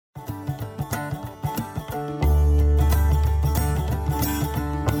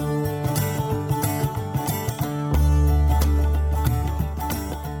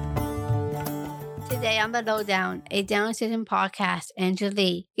on The Lowdown, a Down syndrome podcast. Andrea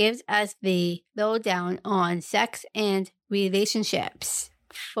Lee gives us the lowdown on sex and relationships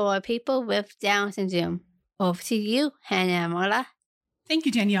for people with Down syndrome. Over to you, Hannah and Marla. Thank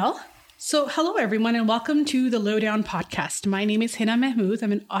you, Danielle. So hello, everyone, and welcome to the Lowdown podcast. My name is Hina Mahmood.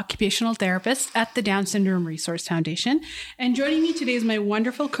 I'm an occupational therapist at the Down Syndrome Resource Foundation. And joining me today is my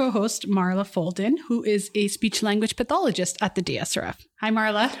wonderful co-host, Marla Folden, who is a speech-language pathologist at the DSRF. Hi,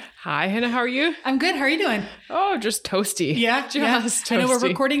 Marla. Hi, Hina. How are you? I'm good. How are you doing? Oh, just toasty. Yeah, just toasty. I know we're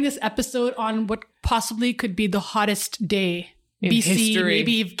recording this episode on what possibly could be the hottest day in BC, history.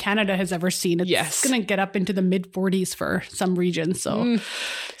 maybe Canada has ever seen. It's going to get up into the mid 40s for some regions. So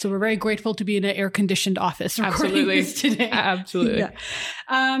we're very grateful to be in an air-conditioned office recording this today. Absolutely. Yeah.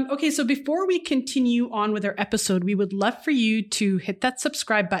 Okay, so before we continue on with our episode, we would love for you to hit that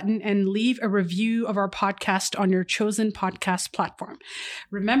subscribe button and leave a review of our podcast on your chosen podcast platform.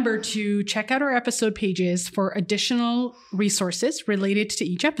 Remember to check out our episode pages for additional resources related to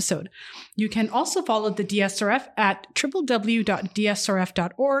each episode. You can also follow the DSRF at www.dsrf.org.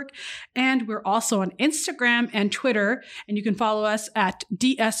 And we're also on Instagram and Twitter, and you can follow us at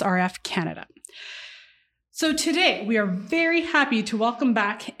DSRF Canada. So today we are very happy to welcome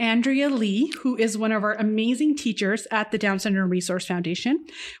back Andrea Lee, who is one of our amazing teachers at the Down Syndrome Resource Foundation.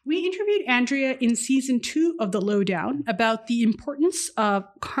 We interviewed Andrea in season 2 of The Lowdown about the importance of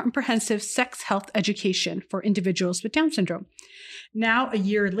comprehensive sex health education for individuals with Down syndrome. Now, a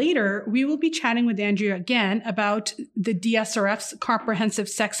year later, we will be chatting with Andrea again about the DSRF's comprehensive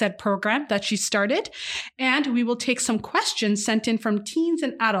sex ed program that she started. And we will take some questions sent in from teens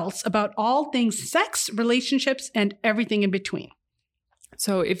and adults about all things sex, relationships, and everything in between.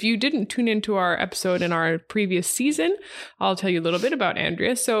 So if you didn't tune into our episode in our previous season, I'll tell you a little bit about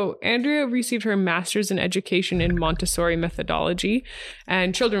Andrea. So Andrea received her master's in education in Montessori methodology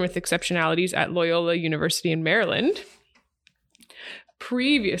and children with exceptionalities at Loyola University in Maryland.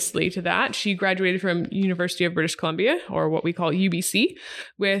 Previously to that, she graduated from University of British Columbia, or what we call UBC,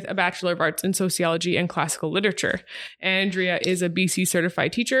 with a Bachelor of Arts in Sociology and Classical Literature. Andrea is a BC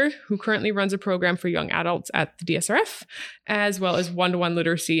certified teacher who currently runs a program for young adults at the DSRF, as well as one-to-one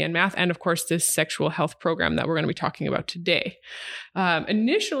literacy and math, and of course, this sexual health program that we're going to be talking about today.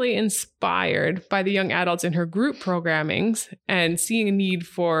 Initially inspired by the young adults in her group programmings and seeing a need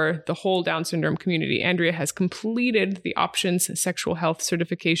for the whole Down syndrome community, Andrea has completed the Options Sexual Health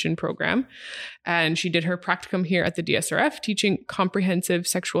Certification Program. And she did her practicum here at the DSRF, teaching comprehensive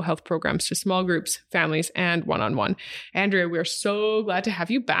sexual health programs to small groups, families, and one-on-one. Andrea, we're so glad to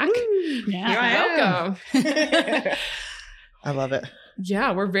have you back. Yeah. Welcome. I love it.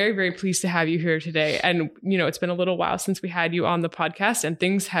 Yeah, we're very, very pleased to have you here today. And, you know, it's been a little while since we had you on the podcast and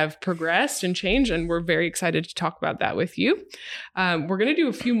things have progressed and changed. And we're very excited to talk about that with you. We're going to do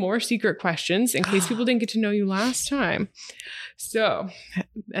a few more secret questions in case people didn't get to know you last time. So,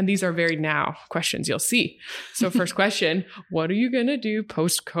 and these are very now questions, you'll see. So first question, what are you going to do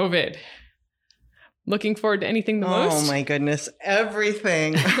post-COVID? Looking forward to anything the most? Oh my goodness,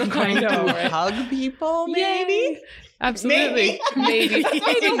 everything. I'm going to hug people, maybe? Yay. Absolutely. Maybe.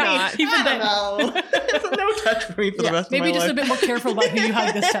 Maybe not. I don't know. It's a no touch for me for the rest of my life. Maybe just a bit more careful about who you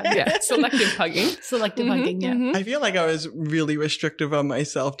hug this time. Yeah, selective hugging. Selective hugging, yeah. Mm-hmm. I feel like I was really restrictive on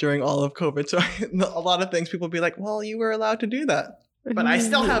myself during all of COVID. So a lot of things people be like, well, you were allowed to do that. But I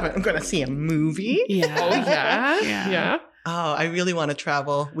still haven't. I'm going to see a movie. Yeah. Oh, yeah. Oh, I really want to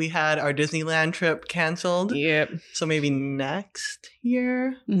travel. We had our Disneyland trip canceled. Yep. So maybe next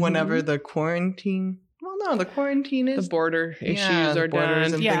year, whenever the quarantine... Well, no, the quarantine is... The border issues are borders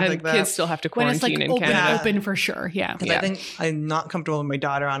done. and Yeah, things and like that. kids still have to When it's quarantine like in Canada. open for sure. Yeah. Because I think I'm not comfortable with my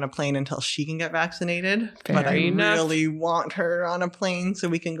daughter on a plane until she can get vaccinated. But I really want her on a plane so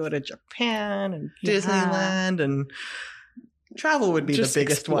we can go to Japan and Disneyland and... Travel would be just the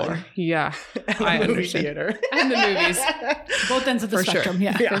biggest one. Yeah. And I movie understand. theater. And the movies. Both ends of the spectrum.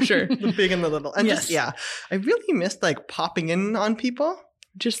 Sure. Yeah. For sure. The big and the little. And just, I really missed like popping in on people.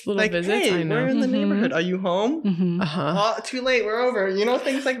 Just little like, visits. Hey, I know. we're in the neighborhood. Are you home? Mm-hmm. Uh-huh. Oh, too late. We're over. You know,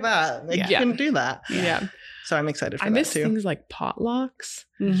 things like that. Like, you couldn't do that. Yeah. So I'm excited for I that miss too. things like potlucks.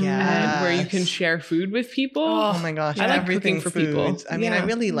 Yeah. And where you can share food with people. Oh my gosh. I like everything cooking for people. I mean, I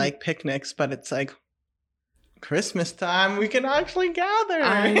really like picnics, but it's like, Christmas time, we can actually gather.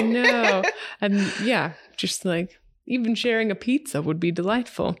 I know. And yeah, just like even sharing a pizza would be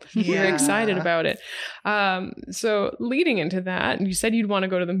delightful. Yeah. We're excited about it. So leading into that, you said you'd want to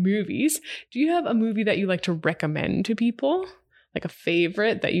go to the movies. Do you have a movie that you like to recommend to people? Like a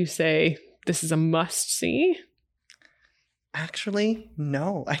favorite that you say, this is a must see? Actually,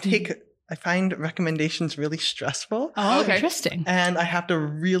 no. I take I find recommendations really stressful. Oh, Okay. interesting. And I have to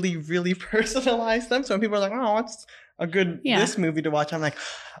really, really personalize them. So when people are like, oh, what's a good this movie to watch? I'm like,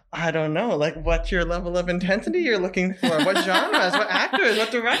 I don't know. Like, what's your level of intensity you're looking for? What genres? What actors?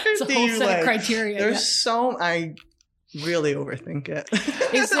 What directors It's a do whole you set like? of criteria. There's I really overthink it.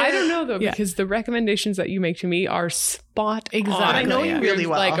 I don't know though, because the recommendations that you make to me are spot on. Exactly. I know you really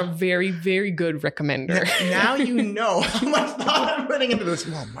You're well. like a very, very good recommender. Now you know how much thought I'm putting into this.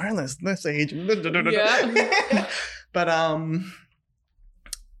 Well, Marla's this age. Yeah. But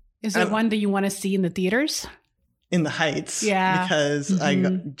Is there one that you want to see in the theaters? In the Heights. Yeah. Because I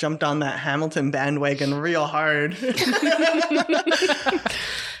jumped on that Hamilton bandwagon real hard.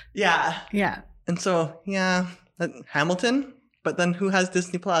 Yeah. Yeah. And so, Hamilton. But then who has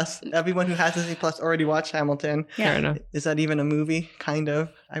Disney Plus? Everyone who has Disney Plus already watched Hamilton. Fair enough. Is that even a movie? Kind of.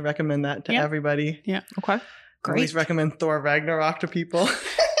 I recommend that to everybody. Yeah. Okay. I Great. always recommend Thor Ragnarok to people.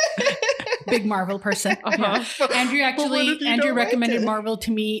 Big Marvel person. Yeah. Andrew Andrew recommended Marvel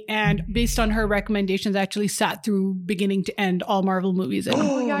to me, and based on her recommendations, I actually sat through beginning to end all Marvel movies, and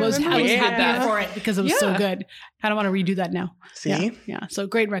I was happy for it because it was so good. I don't want to redo that now. See? Yeah. So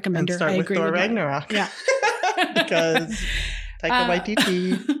great recommender. And start I with agree Thor with that. Ragnarok. Yeah. Because Taika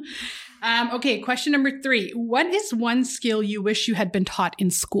Waititi. Okay, question number 3. What is one skill you wish you had been taught in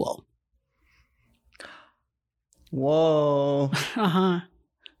school? Whoa. Uh-huh.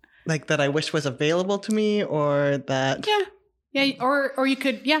 Like that I wish was available to me, or that... Yeah, or you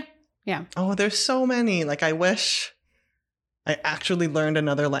could, yeah. Oh, there's so many. Like I wish I actually learned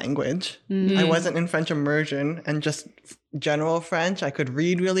another language. I wasn't in French immersion, and just general French. I could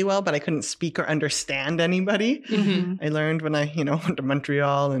read really well, but I couldn't speak or understand anybody. I learned when I, went to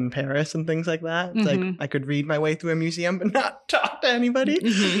Montreal and Paris and things like that. It's like I could read my way through a museum but not talk to anybody.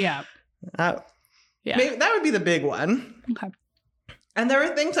 Yeah. Maybe that would be the big one. Okay. And there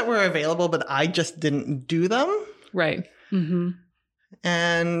were things that were available, but I just didn't do them. Right.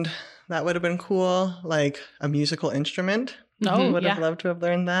 And that would have been cool, like a musical instrument. Oh, would have loved to have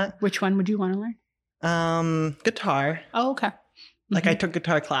learned that. Which one would you want to learn? Guitar. Oh, okay. Like I took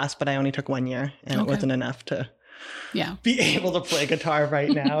guitar class, but I only took 1 year, and it wasn't enough to be able to play guitar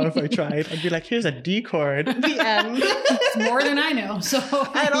right now. If I tried, I'd be like, here's a D chord. The end. It's more than I know. So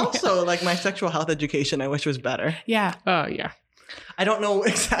And also, like my sexual health education, I wish was better. yeah. Yeah. I don't know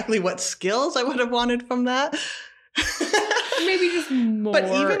exactly what skills I would have wanted from that. Maybe just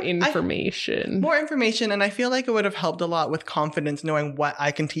more information. More information, and I feel like it would have helped a lot with confidence, knowing what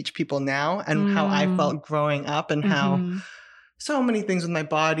I can teach people now and how I felt growing up, and how so many things with my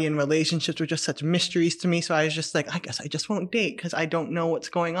body and relationships were just such mysteries to me. So I was just like, I guess I just won't date because I don't know what's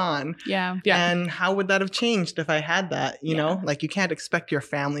going on. Yeah. And how would that have changed if I had that? You know, like you can't expect your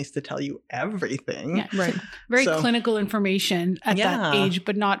families to tell you everything. Yeah. Right. Very clinical information at that age,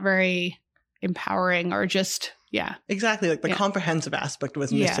 but not very empowering or just, Exactly. Like the comprehensive aspect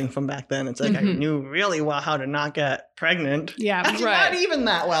was missing from back then. It's like I knew really well how to not get pregnant. Yeah. Actually, not even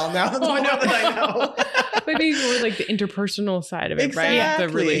that well now. The more that I know. But maybe more like the interpersonal side of it, right? The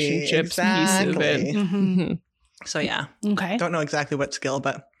relationships piece of it. So yeah. Okay. Don't know exactly what skill,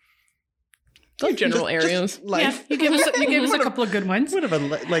 but those general areas. Life. You gave us a couple of good ones. Would have been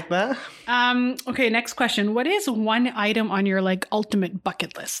like that. Okay, next question. What is one item on your ultimate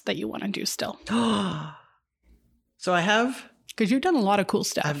bucket list that you want to do still? So I have, because you've done a lot of cool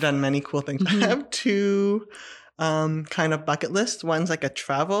stuff. I've done many cool things. I have 2 kind of bucket lists. One's like a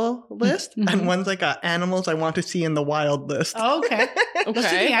travel list, and one's like a animals I want to see in the wild list. Oh, okay.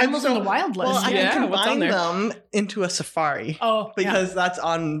 Let's do the animals in the wild list. Well, I can combine them into a safari. Oh, because that's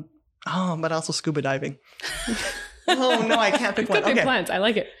on. Oh, but also scuba diving. Oh no, I can't pick one. Okay, plans. I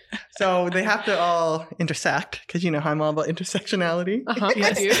like it. So they have to all intersect because you know how I'm all about intersectionality.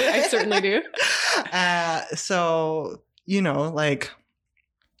 Yes, I do. I certainly do. So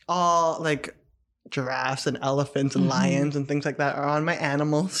all giraffes and elephants and lions and things like that are on my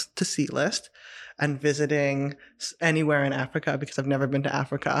animals to see list. And visiting anywhere in Africa, because I've never been to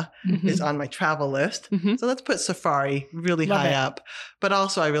Africa, is on my travel list. So let's put safari really high up. But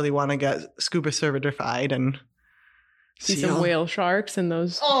also I really want to get scuba certified and see some whale sharks and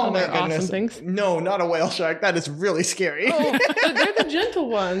those other awesome things. No, not a whale shark. That is really scary. Oh, they're the gentle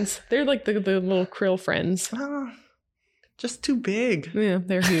ones. They're like the little krill friends. Just too big. Yeah,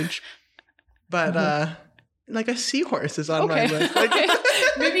 they're huge. But like a seahorse is on my list. Like,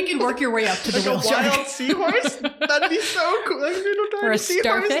 maybe you can work your way up to the like a wild seahorse? That'd be so cool. Like, or a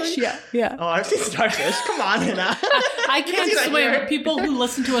starfish? Like, yeah. Oh, I've seen starfish. Come on, Hannah. I can't swim. People who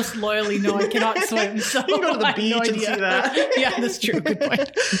listen to us loyally know I cannot swim. So you can go to the beach and see that. Yeah, that's true. Good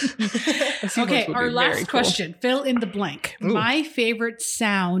point. Okay, our last question. Fill in the blank. Ooh. My favorite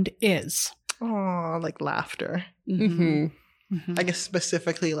sound is? Oh, like laughter. Mm-hmm. Mm-hmm. I guess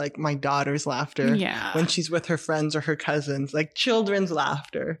specifically like my daughter's laughter. Yeah. When she's with her friends or her cousins, like children's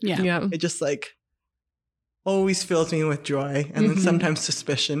laughter. Yeah. It just like always fills me with joy and then sometimes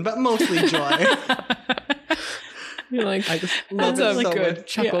suspicion, but mostly joy. You're like, that's a good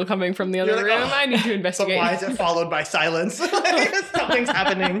chuckle coming from the other room. I need to investigate. But why is it followed by silence? Something's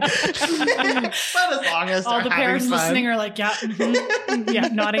happening. But as long as all the parents listening are like, yeah,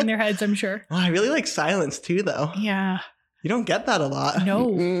 nodding their heads, I'm sure. Oh, I really like silence too, though. Yeah. You don't get that a lot.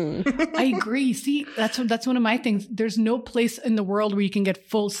 No, I agree. See, that's one of my things. There's no place in the world where you can get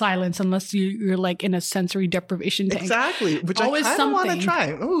full silence unless you're like in a sensory deprivation tank. Exactly, which always I kind of want to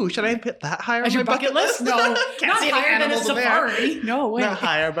try. Ooh, should I put that higher on my bucket list? No, not higher than a safari. No way. Not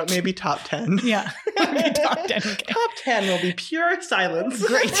higher, but maybe top 10. Yeah, top 10. Okay. Top 10 will be pure silence.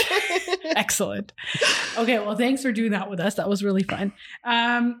 Great, excellent. Okay, well, thanks for doing that with us. That was really fun.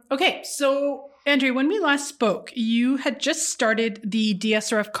 Okay, so. Andrea, when we last spoke, you had just started the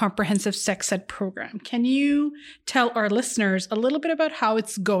DSRF Comprehensive Sex Ed program. Can you tell our listeners a little bit about how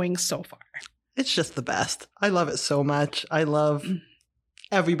it's going so far? It's just the best. I love it so much. I love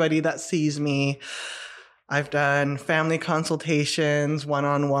everybody that sees me. I've done family consultations,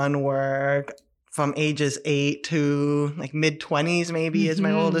 one-on-one work from ages 8 to like mid-20s maybe is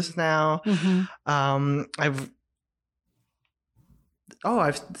my oldest now.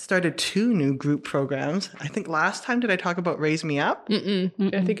 I've started 2 new group programs. I think last time, did I talk about Raise Me Up? I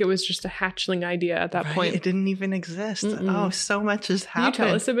think it was just a hatchling idea at that point. It didn't even exist. Oh, so much has happened. Can you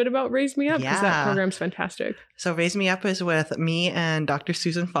tell us a bit about Raise Me Up? Because that program's fantastic. So Raise Me Up is with me and Dr.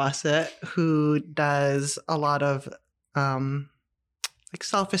 Susan Fawcett, who does a lot of like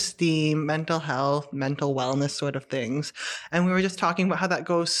self-esteem, mental health, mental wellness sort of things. And we were just talking about how that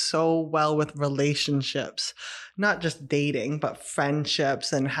goes so well with relationships, not just dating, but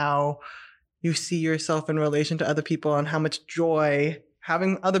friendships, and how you see yourself in relation to other people and how much joy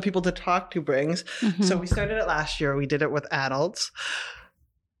having other people to talk to brings. So we started it last year. We did it with adults.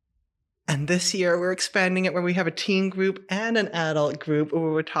 And this year we're expanding it where we have a teen group and an adult group where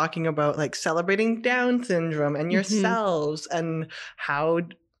we're talking about like celebrating Down syndrome and yourselves and how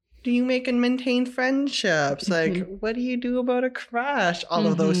do you make and maintain friendships? Like, what do you do about a crush? All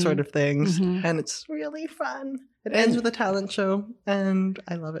of those sort of things. And it's really fun. It ends with a talent show and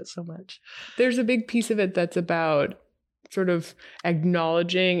I love it so much. There's a big piece of it that's about sort of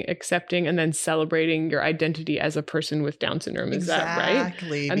acknowledging, accepting, and then celebrating your identity as a person with Down syndrome. Is that right?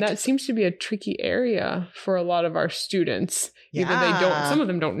 Exactly. And that seems to be a tricky area for a lot of our students. Either they don't, some of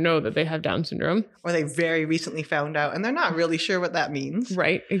them don't know that they have Down syndrome. Or they very recently found out and they're not really sure what that means.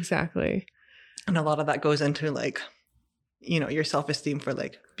 Right, exactly. And a lot of that goes into like, you know, your self-esteem for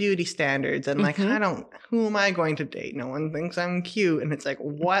like beauty standards and like, who am I going to date? No one thinks I'm cute. And it's like,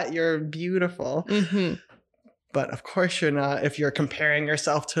 what? You're beautiful. But of course you're not if you're comparing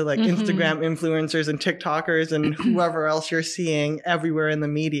yourself to like Instagram influencers and TikTokers and whoever else you're seeing everywhere in the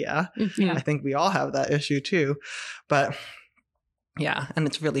media. I think we all have that issue too. But yeah, and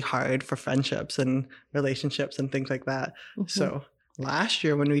it's really hard for friendships and relationships and things like that. So last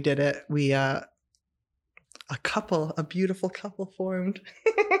year when we did it, we a beautiful couple formed.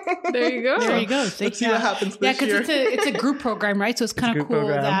 There you go. There you go. Let's see what happens this year. Yeah, because it's a group program, right? So it's kind of cool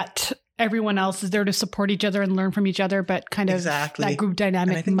that everyone else is there to support each other and learn from each other, but kind of that group dynamic.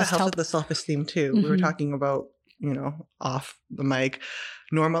 And I think must that helps help with the self-esteem too. We were talking about, you know, off the mic,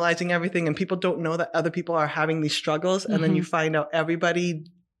 normalizing everything, and people don't know that other people are having these struggles. And then you find out everybody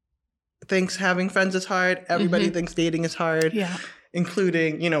thinks having friends is hard. Everybody thinks dating is hard,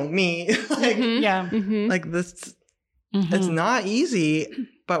 including, you know, me. Like, like this, it's not easy.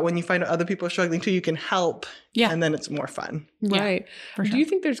 But when you find out other people are struggling too, you can help. And then it's more fun. Right. For sure. Do you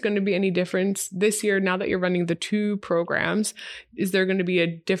think there's going to be any difference this year now that you're running the 2 programs? Is there going to be a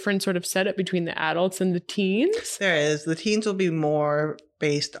different sort of setup between the adults and the teens? There is. The teens will be more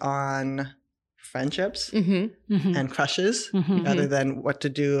based on friendships and crushes rather than what to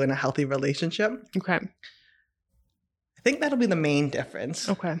do in a healthy relationship. Okay. I think that'll be the main difference.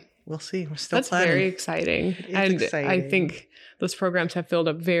 Okay. we'll see. We're still That's planning. very exciting. And exciting. I think those programs have filled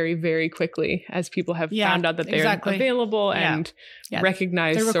up very, very quickly as people have found out that they're available and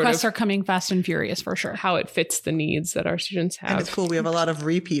recognize the requests are coming fast and furious for sure. How it fits the needs that our students have. And it's cool. We have a lot of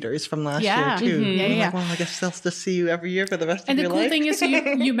repeaters from last year too. Like, well, I guess they'll just see you every year for the rest of your life. And the cool thing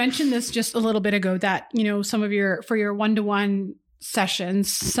is you mentioned this just a little bit ago that, you know, for your one-to-one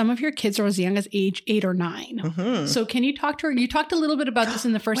sessions, some of your kids are as young as age 8 or 9. So can you talk to her? You talked a little bit about this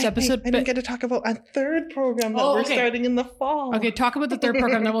in the first episode. I didn't get to talk about a third program that we're starting in the fall. Okay, talk about the third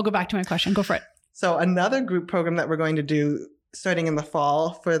program, then we'll go back to my question. Go for it. So another group program that we're going to do starting in the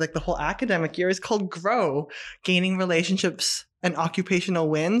fall for like the whole academic year is called GROW, Gaining Relationships and Occupational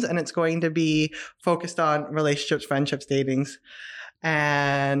Wins. And it's going to be focused on relationships, friendships, datings,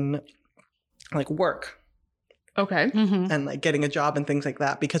 and like work. Okay. And like getting a job and things like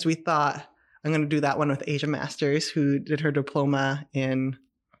that, because we thought I'm going to do that one with Asia Masters, who did her diploma in,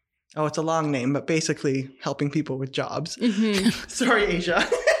 it's a long name, but basically helping people with jobs. Sorry, Asia.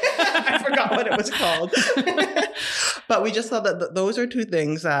 I forgot what it was called. But we just thought that those are two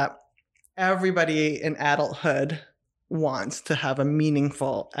things that everybody in adulthood wants to have a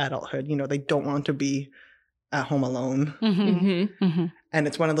meaningful adulthood. You know, they don't want to be at home alone. And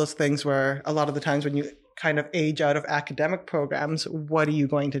it's one of those things where a lot of the times when you kind of age out of academic programs, what are you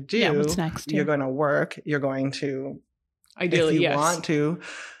going to do? Yeah, what's next? You're going to work. You're going to, ideally, if you want to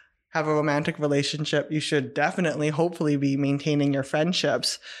have a romantic relationship, you should definitely, hopefully be maintaining your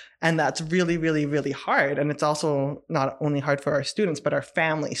friendships. And that's really, really, really hard. And it's also not only hard for our students, but our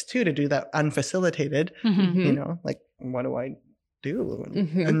families too, to do that unfacilitated. You know, like, what do I do?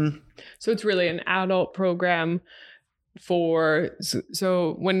 And so it's really an adult program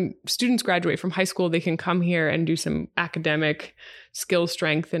so when students graduate from high school, they can come here and do some academic skill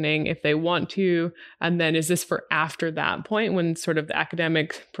strengthening if they want to. And then is this for after that point when sort of the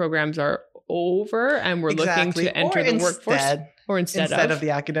academic programs are over and we're looking to enter the workforce? Or instead of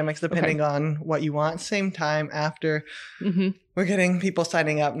the academics, depending on what you want. Same time after. We're getting people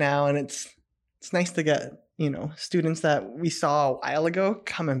signing up now, and it's nice to get, you know, students that we saw a while ago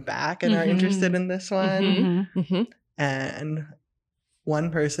coming back and are interested in this one. And one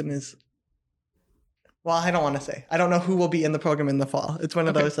person is, well, I don't want to say. I don't know who will be in the program in the fall. It's one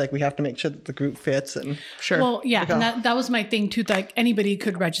of those, like, we have to make sure that the group fits. And Well, yeah, and that was my thing too. Like, anybody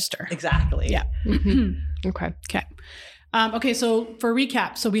could register. Exactly. Yeah. Okay. Okay, so for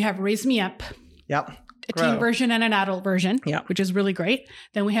recap, so we have Raise Me Up. Yep. A teen version and an adult version, which is really great.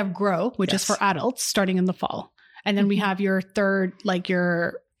 Then we have Grow, which is for adults starting in the fall. And then we have your third, like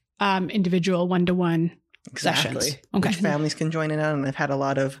your individual one-to-one sessions. Okay. Which families can join in on. And I've had a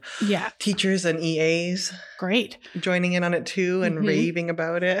lot of teachers and EAs joining in on it too and raving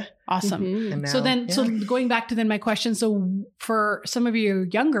about it. Awesome. And now, so going back to then my question. So for some of your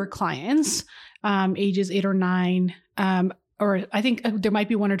younger clients, ages 8 or 9, or I think there might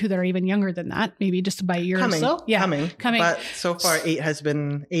be 1 or 2 that are even younger than that, maybe just by a year or so. Yeah, coming. But so far 8 has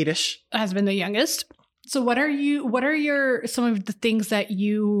been 8-ish. Has been the youngest. So what are some of the things that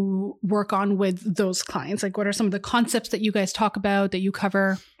you work on with those clients? Like, what are some of the concepts that you guys talk about, that you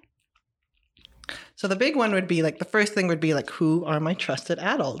cover? So the big one would be like, the first thing would be like, who are my trusted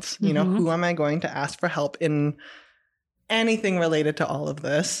adults? You know, who am I going to ask for help in anything related to all of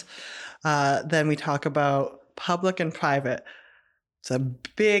this? Then we talk about public and private. It's a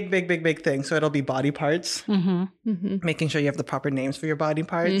big thing. So it'll be body parts, making sure you have the proper names for your body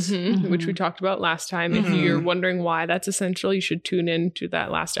parts. Which we talked about last time. If you're wondering why that's essential, you should tune in to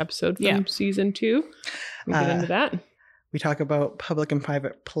that last episode from season 2. We'll get into that. We talk about public and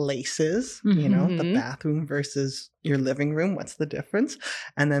private places, you know, the bathroom versus your living room. What's the difference?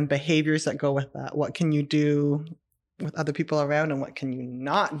 And then behaviors that go with that. What can you do with other people around and what can you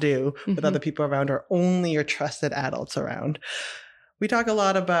not do with other people around or only your trusted adults around? We talk a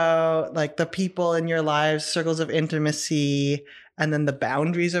lot about like the people in your lives, circles of intimacy, and then the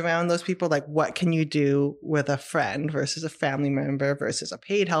boundaries around those people. Like, what can you do with a friend versus a family member versus a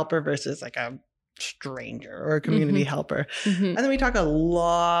paid helper versus like a stranger or a community helper. And then we talk a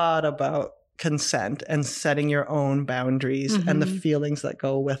lot about consent and setting your own boundaries and the feelings that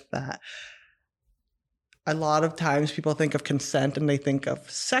go with that. A lot of times people think of consent and they think of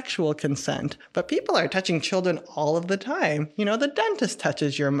sexual consent, but people are touching children all of the time. You know, the dentist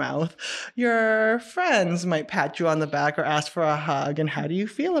touches your mouth. Your friends might pat you on the back or ask for a hug. And how do you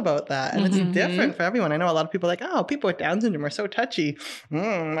feel about that? And it's different for everyone. I know a lot of people are like, oh, people with Down syndrome are so touchy.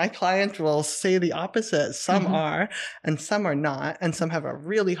 My clients will say the opposite. Some are, and some are not. And some have a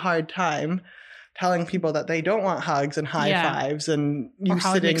really hard time telling people that they don't want hugs and high fives and you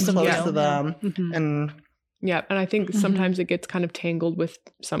sitting close to them. And Yeah. And I think sometimes it gets kind of tangled with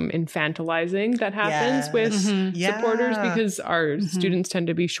some infantilizing that happens with supporters because our students tend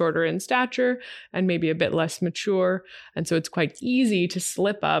to be shorter in stature and maybe a bit less mature. And so it's quite easy to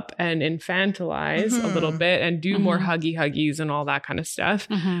slip up and infantilize a little bit and do more huggies and all that kind of stuff.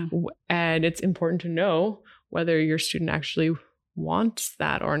 And it's important to know whether your student actually wants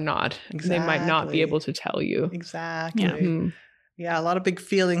that or not. They might not be able to tell you. Exactly. Yeah. A lot of big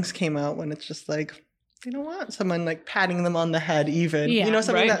feelings came out when it's just like, they don't want someone like patting them on the head even.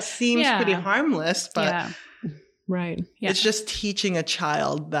 Something that seems pretty harmless, but it's just teaching a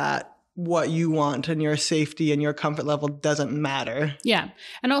child that what you want and your safety and your comfort level doesn't matter. Yeah.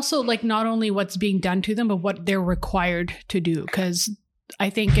 And also like not only what's being done to them, but what they're required to do. Because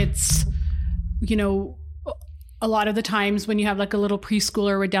I think it's, a lot of the times when you have like a little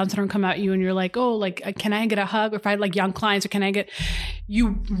preschooler with Down syndrome come at you and you're like, oh, like, can I get a hug? Or if I had like young clients, or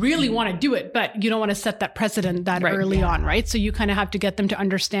you really want to do it, but you don't want to set that precedent that early on, right? So you kind of have to get them to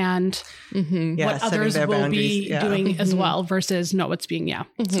understand what others will be doing as well versus what's being,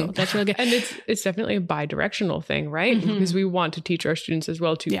 So that's really good. And it's definitely a bi-directional thing, right? Because we want to teach our students as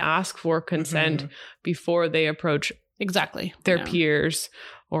well to ask for consent before they approach their peers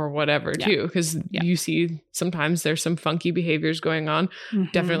or whatever too, because you see sometimes there's some funky behaviors going on.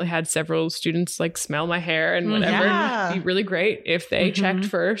 Definitely had several students like smell my hair and whatever. It'd be really great if they checked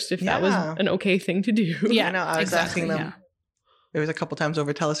first, if that was an okay thing to do. Yeah, I know. I was asking them. There was a couple times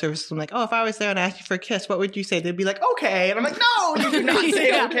over teleservice. I'm like, oh, if I was there and I asked you for a kiss, what would you say? They'd be like, okay. And I'm like, no, you do not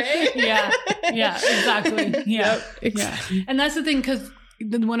say okay. Exactly. And that's the thing, because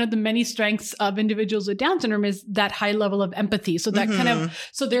one of the many strengths of individuals with Down syndrome is that high level of empathy. So that kind of,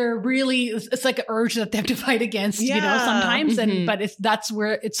 so they're really, it's like an urge that they have to fight against, sometimes. And, but that's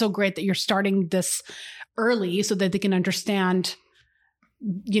where it's so great that you're starting this early so that they can understand,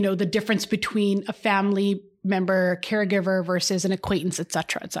 the difference between a family member, caregiver versus an acquaintance, et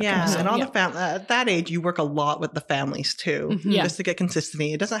cetera, et cetera. Yeah, so, and all the at that age, you work a lot with the families too, just to get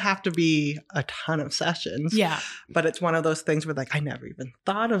consistency. It doesn't have to be a ton of sessions. Yeah, but it's one of those things where like I never even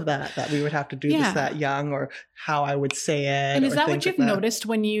thought of that we would have to do this that young, or how I would say it. And is that what you've noticed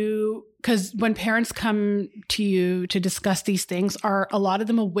when you? Because when parents come to you to discuss these things, are a lot of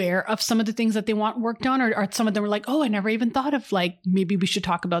them aware of some of the things that they want worked on, or are some of them like, oh, I never even thought of like maybe we should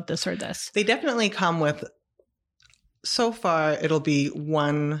talk about this or this? They definitely come with. So far, it'll be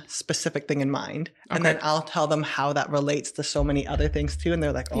one specific thing in mind. And then I'll tell them how that relates to so many other things too. And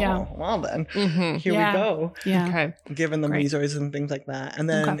they're like, oh, well then, here we go. Yeah. Okay. Giving them resources and things like that. And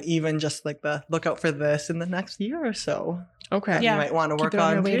then even just like the look out for this in the next year or so. Okay. That you might want to work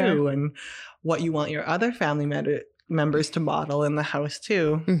on too. And what you want your other family members to model in the house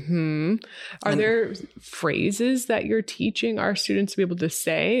too. Are there phrases that you're teaching our students to be able to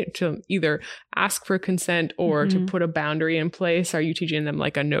say to either ask for consent or to put a boundary in place? Are you teaching them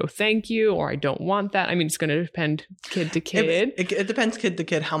like a no thank you or I don't want that? I mean, it's going to depend kid to kid. It depends kid to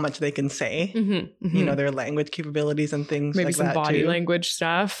kid how much they can say, their language capabilities and things maybe like that. Maybe some body too. language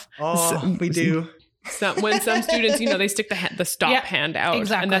stuff. Oh, we do. When some students, they stick the stop hand out.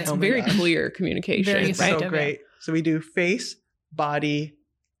 Exactly. And that's very clear communication. Very right? So great. So we do face, body,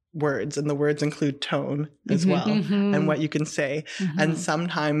 words, and the words include tone as well, and what you can say. And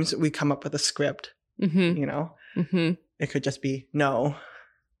sometimes we come up with a script, It could just be no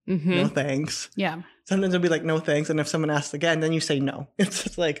thanks. Yeah. Sometimes it'll be like, no thanks. And if someone asks again, then you say no. It's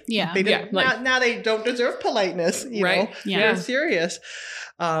just like, they didn't, now they don't deserve politeness, you know? Yeah. They're serious.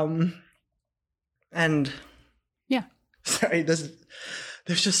 And sorry, there's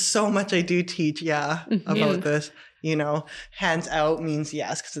just so much I do teach, about this. Hands out means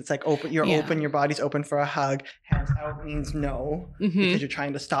yes, because it's like open. You're open. Your body's open for a hug. Hands out means no, because you're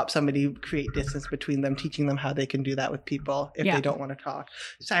trying to stop somebody, create distance between them, teaching them how they can do that with people if they don't want to talk.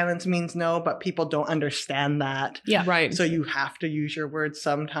 Silence means no, but people don't understand that. Yeah, right. So you have to use your words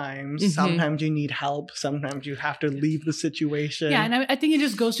sometimes. Sometimes you need help. Sometimes you have to leave the situation. Yeah, and I think it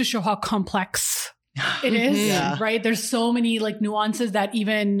just goes to show how complex it is, right? There's so many like nuances that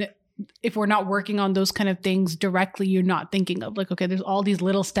even if we're not working on those kind of things directly, you're not thinking of like, okay, there's all these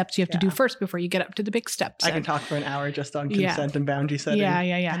little steps you have to do first before you get up to the big steps. I can talk for an hour just on consent and boundary setting. Yeah.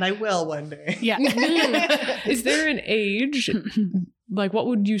 And I will one day. Yeah. Is there an age, like what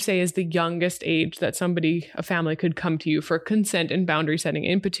would you say is the youngest age that a family could come to you for consent and boundary setting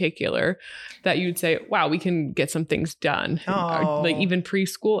in particular, that you'd say, wow, we can get some things done? Like even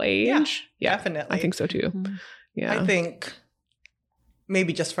preschool age? Yeah, definitely. I think so too. Yeah. I think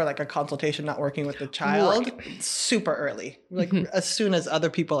maybe just for like a consultation, not working with the child, super early, like as soon as other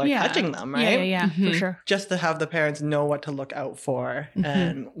people are touching them, right? Yeah, for sure. Just to have the parents know what to look out for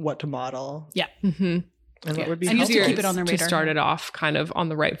and what to model. Yeah. And what would be and you have to easier keep it on their to radar. start it off kind of on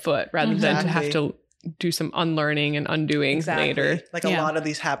the right foot rather than to have to do some unlearning and undoing later. Like a lot of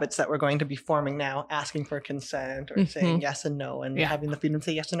these habits that we're going to be forming now, asking for consent or saying yes and no and having the freedom to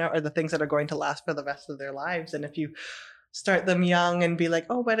say yes and no are the things that are going to last for the rest of their lives. And if you start them young and be like,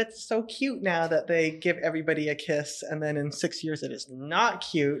 oh, but it's so cute now that they give everybody a kiss. And then in 6 years, it is not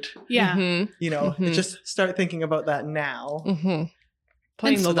cute. Yeah. You know, just start thinking about that now.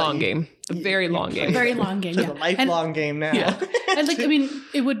 Playing the long game, the very long game. Very long game, It's a lifelong game now. Yeah. And like, I mean,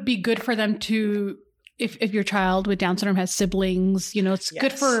 it would be good for them to, if your child with Down syndrome has siblings, you know, it's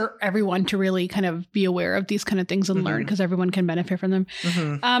good for everyone to really kind of be aware of these kind of things and learn because everyone can benefit from them.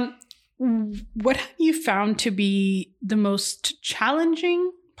 What have you found to be the most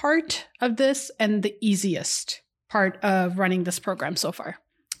challenging part of this and the easiest part of running this program so far?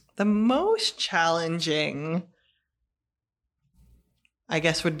 The most challenging, I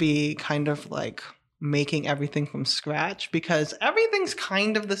guess, would be kind of like making everything from scratch because everything's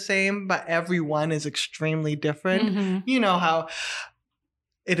kind of the same, but everyone is extremely different. You know how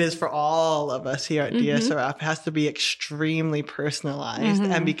it is for all of us here at DSRF. It has to be extremely personalized.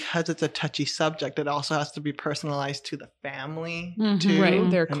 And because it's a touchy subject, it also has to be personalized to the family too. Right,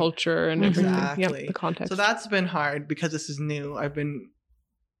 their culture and everything. Exactly. Yep, the context. So that's been hard because this is new. I've been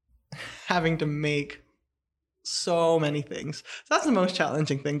having to make so many things. So that's the most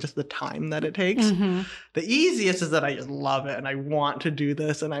challenging thing, just the time that it takes. The easiest is that I just love it and I want to do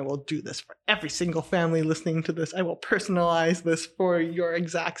this and I will do this for every single family listening to this. I will personalize this for your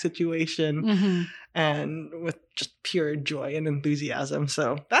exact situation and with just pure joy and enthusiasm.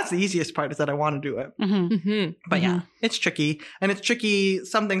 So that's the easiest part is that I want to do it. But yeah, it's tricky. And it's tricky.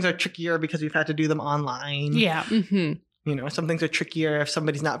 Some things are trickier because we've had to do them online. Yeah. You know, some things are trickier if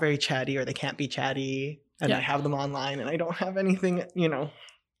somebody's not very chatty or they can't be chatty. And I have them online and I don't have anything, you know.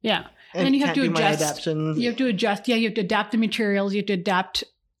 Yeah. And then you have to adjust. You have to adjust. Yeah, you have to adapt the materials. You have to adapt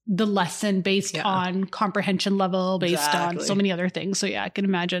the lesson based on comprehension level, based on so many other things. So yeah, I can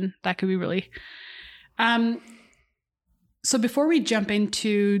imagine that could be really... So before we jump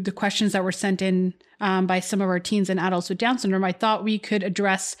into the questions that were sent in by some of our teens and adults with Down syndrome, I thought we could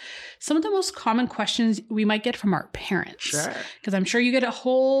address some of the most common questions we might get from our parents. Sure. Because I'm sure you get a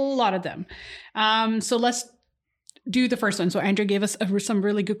whole lot of them. So let's do the first one. So Andrea gave us some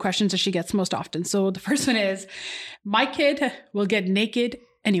really good questions that she gets most often. So the first one is, my kid will get naked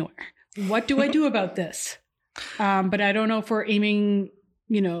anywhere. What do I do about this? But I don't know if we're aiming,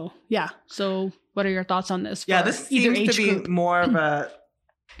 you know, So what are your thoughts on this? Yeah, this seems to be more of a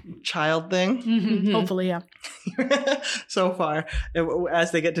child thing. Hopefully, yeah. So far,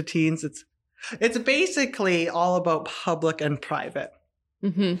 as they get to teens, it's basically all about public and private.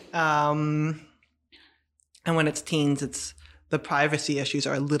 And when it's teens, it's the privacy issues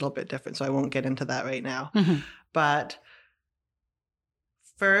are a little bit different. So I won't get into that right now. But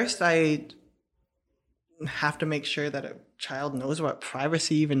first, I have to make sure that a child knows what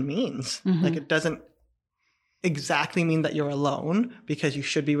privacy even means. Like, it doesn't exactly mean that you're alone because you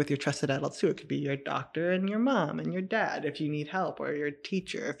should be with your trusted adults too. It could be your doctor and your mom and your dad if you need help, or your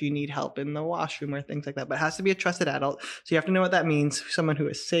teacher if you need help in the washroom or things like that. But it has to be a trusted adult. So you have to know what that means. Someone who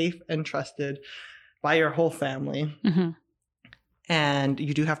is safe and trusted by your whole family. And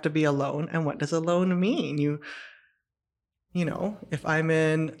you do have to be alone. And what does alone mean? You know, if I'm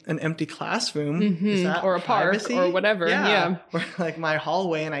in an empty classroom, is that or a privacy? Park or whatever, or like my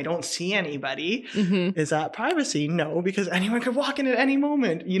hallway and I don't see anybody, is that privacy? No, because anyone could walk in at any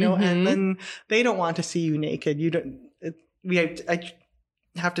moment, you know, and then they don't want to see you naked. I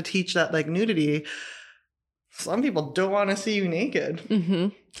have to teach that, like, nudity. Some people don't want to see you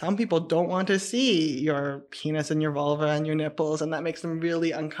naked. Some people don't want to see your penis and your vulva and your nipples, and that makes them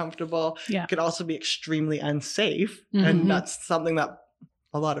really uncomfortable. It could also be extremely unsafe, and that's something that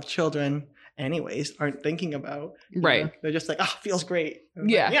a lot of children anyways aren't thinking about. Right. Know? They're just like, oh, feels great.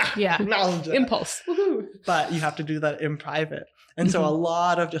 Acknowledge that. Impulse. Woohoo. But you have to do that in private. And so a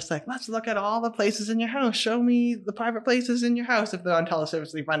lot of just like, let's look at all the places in your house. Show me the private places in your house. If they're on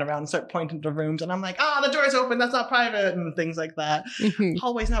teleservice, they run around and start pointing to rooms. And I'm like, the door's open. That's not private. And things like that.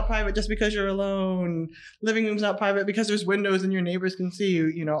 Hallway's not private just because you're alone. Living room's not private because there's windows and your neighbors can see you,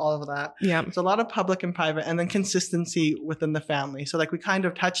 you know, all of that. Yeah. So a lot of public and private, and then consistency within the family. So like we kind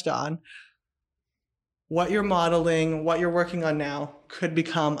of touched on, what you're modeling, what you're working on now could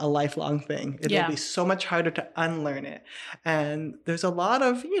become a lifelong thing. It'll be so much harder to unlearn it. And there's a lot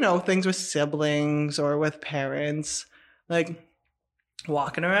of, you know, things with siblings or with parents, like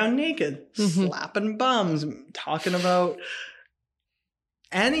walking around naked, slapping bums, talking about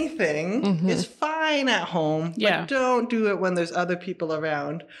anything is fine at home, but don't do it when there's other people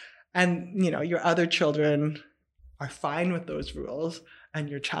around. And, your other children are fine with those rules, and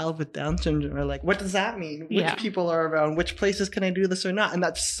your child with Down syndrome are like, what does that mean? Which people are around? Which places can I do this or not? And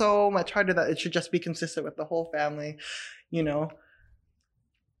that's so much harder that it should just be consistent with the whole family,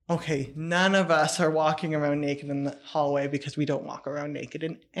 Okay, none of us are walking around naked in the hallway because we don't walk around naked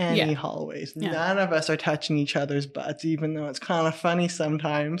in any hallways. Yeah. None of us are touching each other's butts, even though it's kind of funny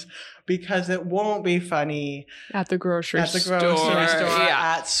sometimes, because it won't be funny at the grocery store,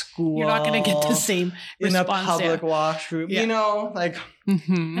 at school. You're not going to get the same in response, a public washroom. And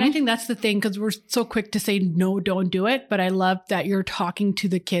I think that's the thing, because we're so quick to say, no, don't do it. But I love that you're talking to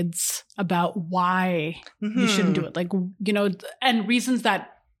the kids about why you shouldn't do it. And reasons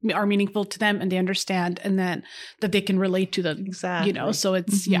that are meaningful to them and they understand, and then that they can relate to them. Exactly. So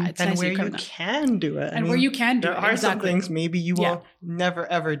it's, it's and nice where you can do it. And where you can do it. There are some things maybe you will never,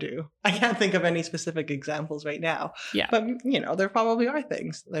 ever do. I can't think of any specific examples right now. Yeah. But, there probably are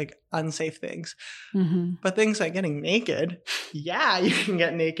things like unsafe things. But things like getting naked, you can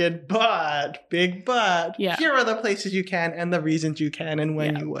get naked, but here are the places you can and the reasons you can and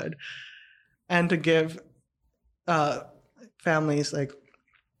when you would. And to give families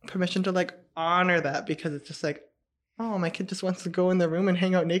permission to honor that, because it's just oh, my kid just wants to go in the room and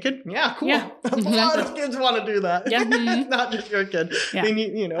hang out naked. Yeah, cool. Yeah. A lot of kids want to do that. Yeah. It's not just your kid. Yeah. They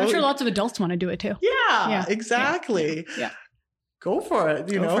need, I'm sure lots of adults want to do it too. Yeah, exactly. Yeah. Go for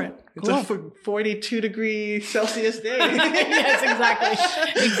it. It's a 42 degree Celsius day. Yes,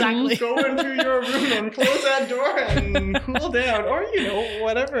 exactly. Go into your room and close that door and cool down, or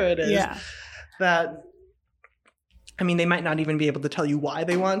whatever it is. Yeah. That. They might not even be able to tell you why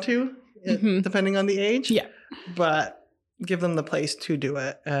they want to, depending on the age. Yeah. But give them the place to do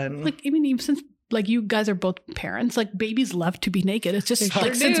it. And even since you guys are both parents, babies love to be naked. It's just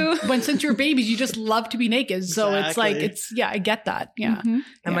since you're babies, you just love to be naked. So it's I get that. Yeah.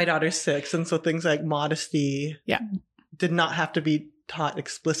 And my daughter's 6. And so things like modesty did not have to be taught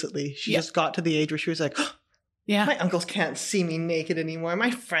explicitly. She just got to the age where she was like, my uncles can't see me naked anymore.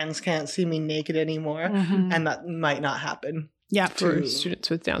 My friends can't see me naked anymore. And that might not happen. Yeah, for students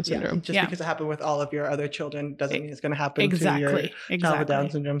with Down syndrome. Just because it happened with all of your other children doesn't mean it's going to happen to your child with Down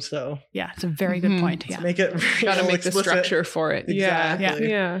syndrome. So it's a very good point. Yeah, make it got to make the structure for it. Exactly.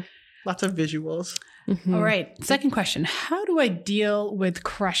 Yeah. Lots of visuals. All right. Second question. How do I deal with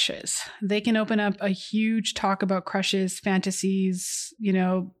crushes? They can open up a huge talk about crushes, fantasies.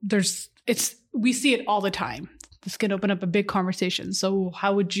 We see it all the time. This can open up a big conversation. So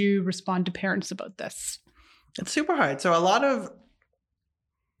how would you respond to parents about this? It's super hard. So a lot of,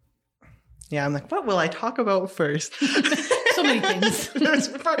 I'm like, what will I talk about first? So many things.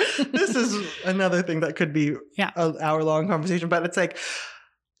 This is another thing that could be an hour-long conversation. But it's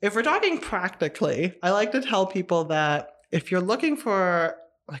if we're talking practically, I like to tell people that if you're looking for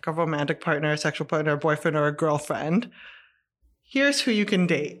a romantic partner, a sexual partner, a boyfriend, or a girlfriend, here's who you can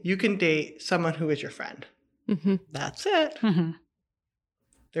date. You can date someone who is your friend. That's it.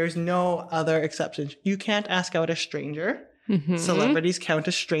 There's no other exceptions. You can't ask out a stranger. Celebrities count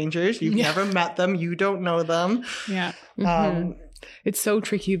as strangers. You've never met them. You don't know them. Yeah. It's so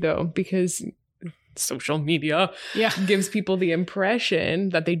tricky though, because social media gives people the impression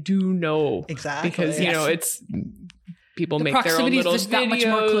that they do know. Exactly. Because, it's... People make their own little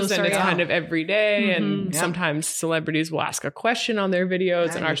videos and it's kind of every day. And sometimes celebrities will ask a question on their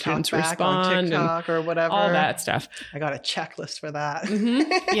videos and our students respond on TikTok or whatever. All that stuff. I got a checklist for that.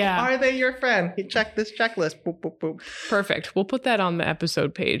 Are they your friend? You check this checklist. Boop, boop, boop. Perfect. We'll put that on the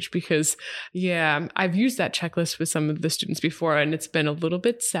episode page because I've used that checklist with some of the students before and it's been a little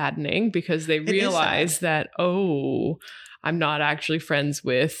bit saddening because they realize that, I'm not actually friends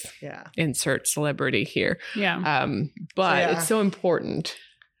with insert celebrity here. Yeah. But it's so important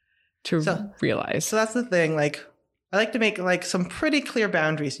to realize. So that's the thing. I like to make some pretty clear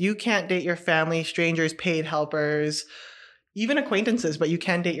boundaries. You can't date your family, strangers, paid helpers, even acquaintances, but you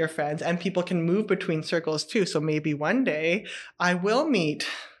can date your friends and people can move between circles too. So maybe one day I will meet.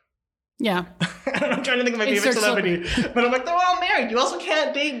 Yeah. I'm trying to think of my favorite celebrity. But I'm like, they're all married. You also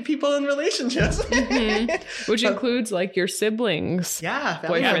can't date people in relationships. Which includes your siblings. Yeah.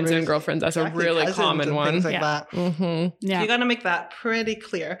 Boyfriends and girlfriends. That's a really common one. Things like that. So you got to make that pretty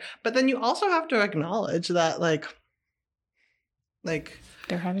clear. But then you also have to acknowledge that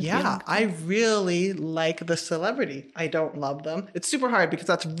they're having feelings. I really like the celebrity. I don't love them. It's super hard because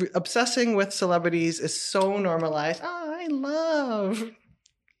that's obsessing with celebrities is so normalized. I love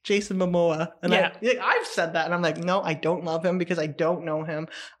Jason Momoa. And I've said that and I'm like, no, I don't love him because I don't know him.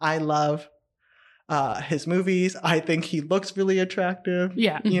 I love his movies. I think he looks really attractive.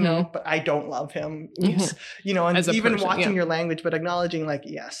 Yeah. You know, but I don't love him. He's, you know, and even person, watching your language, but acknowledging like,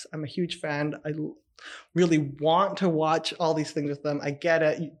 yes, I'm a huge fan. I really want to watch all these things with them. I get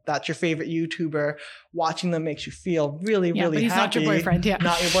it. That's your favorite YouTuber. Watching them makes you feel really, really but he's happy. not your boyfriend. Yeah.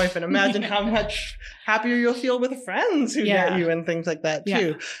 Not your boyfriend. Imagine how much happier you'll feel with friends who get you and things like that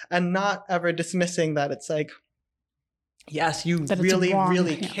too. And not ever dismissing that it's like, yes, you really,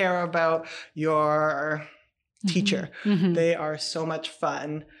 really care about your teacher. They are so much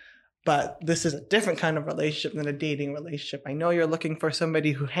fun. But this is a different kind of relationship than a dating relationship. I know you're looking for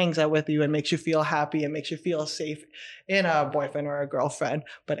somebody who hangs out with you and makes you feel happy and makes you feel safe in a boyfriend or a girlfriend,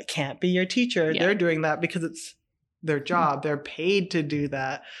 but it can't be your teacher. They're doing that because it's their job. They're paid to do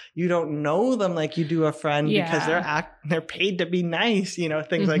that. You don't know them like you do a friend because they're paid to be nice, you know,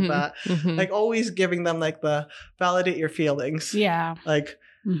 things like that. Like always giving them like the validate your feelings. Yeah. Like,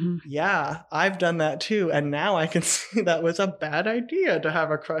 yeah, I've done that too. And now I can see that was a bad idea to have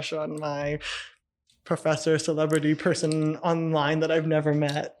a crush on my professor, celebrity person online that I've never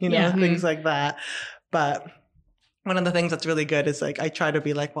met, you know, things like that. But one of the things that's really good is like, I try to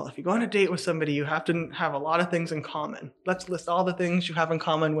be like, well, if you go on a date with somebody, you have to have a lot of things in common. Let's list all the things you have in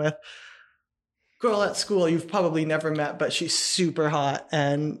common with girl at school you've probably never met, but she's super hot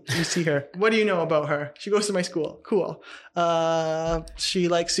and you see her. What do you know about her? She goes to my school. Cool. She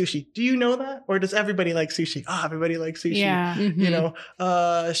likes sushi. Do you know that? Or does everybody like sushi? Everybody likes sushi. Yeah. You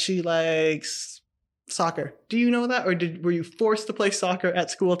know, she likes soccer. Do you know that? Or were you forced to play soccer at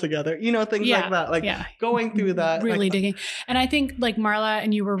school together? You know, things like that. Like going through that. Really like, digging. And I think like Marla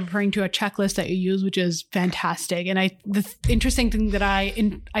and you were referring to a checklist that you use, which is fantastic. And the interesting thing that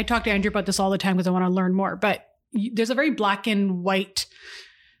I talk to Andrew about this all the time because I want to learn more, but there's a very black and white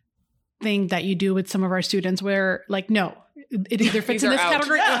thing that you do with some of our students where like, no, it either fits in this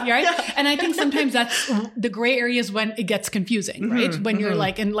category, right? Yeah. And I think sometimes that's the gray areas when it gets confusing, right? When you're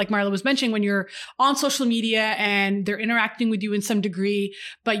like, and like Marla was mentioning, when you're on social media and they're interacting with you in some degree,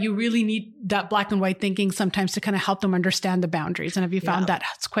 but you really need that black and white thinking sometimes to kind of help them understand the boundaries. And have you found that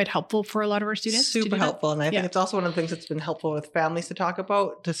that's quite helpful for a lot of our students? Super helpful. And I think it's also one of the things that's been helpful with families to talk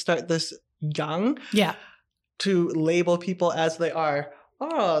about, to start this young. Yeah. To label people as they are.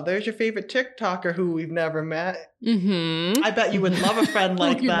 Oh, there's your favorite TikToker who we've never met. I bet you would love a friend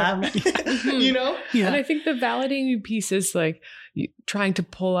like that. You know? Yeah. And I think the validating piece is like trying to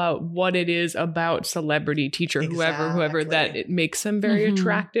pull out what it is about celebrity, teacher, whoever, that it makes them very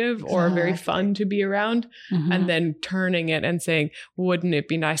attractive or very fun to be around. And then turning it and saying, wouldn't it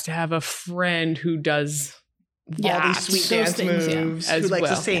be nice to have a friend who does all these sweet dance moves, who likes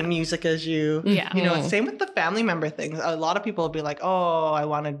the same music as you. You know, same with the family member things. A lot of people will be like, oh, I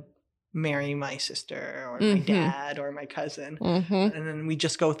want to marry my sister or my dad or my cousin. And then we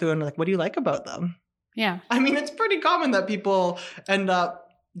just go through and like, what do you like about them? Yeah. I mean, it's pretty common that people end up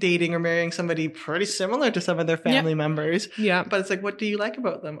dating or marrying somebody pretty similar to some of their family members. Yeah. But it's like, what do you like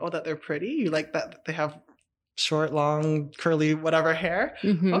about them? Oh, that they're pretty? You like that they have short, long, curly, whatever hair.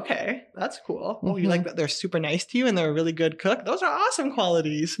 Okay, that's cool. Oh, you like that they're super nice to you and they're a really good cook. Those are awesome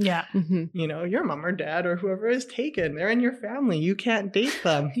qualities. Yeah. You know, your mom or dad or whoever is taken, they're in your family. You can't date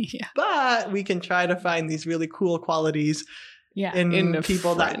them. But we can try to find these really cool qualities in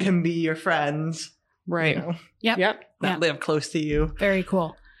people that can be your friends. Right. You know, that live close to you. Very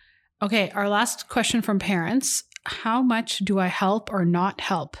cool. Okay, our last question from parents. How much do I help or not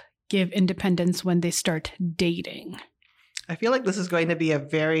help give independence when they start dating? I feel like this is going to be a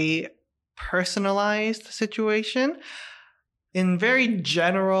very personalized situation. In very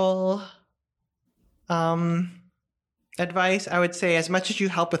general advice, I would say as much as you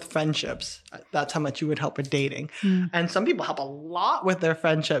help with friendships, that's how much you would help with dating. And some people help a lot with their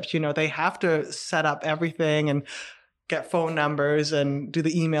friendships. You know, they have to set up everything and get phone numbers and do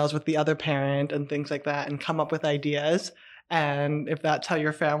the emails with the other parent and things like that and come up with ideas. And if that's how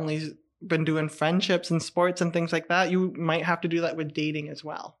your family's been doing friendships and sports and things like that, you might have to do that with dating as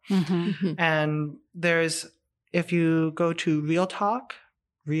well. And if you go to real-talk.org,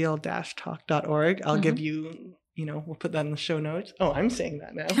 I'll give you, we'll put that in the show notes. Oh, I'm saying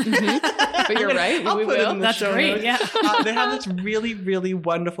that now. But you're right. I'll we put will. it in the That's show great. notes. Yeah. They have this really, really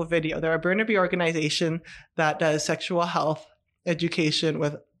wonderful video. They're a Burnaby organization that does sexual health education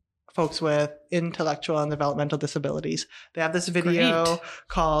with folks with intellectual and developmental disabilities. They have this video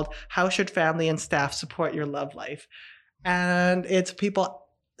called How Should Family and Staff Support Your Love Life? And it's people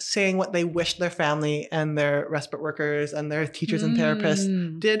saying what they wish their family and their respite workers and their teachers and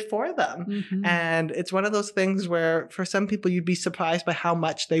therapists did for them. And it's one of those things where for some people you'd be surprised by how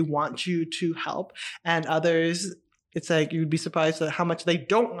much they want you to help, and others it's like you'd be surprised at how much they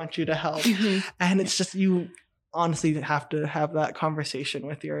don't want you to help. And it's just, you honestly have to have that conversation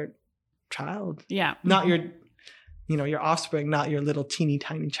with your child. Yeah. Not your, your offspring, not your little teeny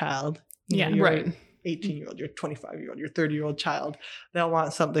tiny child. Your right. 18-year-old, your 25-year-old, your 30-year-old child. They'll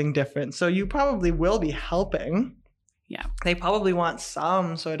want something different. So you probably will be helping. Yeah. They probably want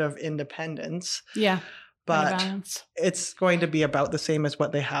some sort of independence. Yeah. But it's going to be about the same as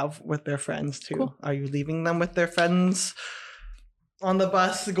what they have with their friends too. Cool. Are you leaving them with their friends on the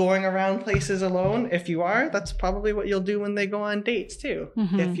bus going around places alone? If you are, that's probably what you'll do when they go on dates too.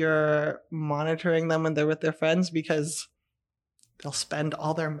 If you're monitoring them when they're with their friends because they'll spend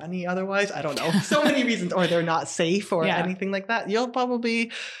all their money otherwise, I don't know, so many reasons, or they're not safe or anything like that, you'll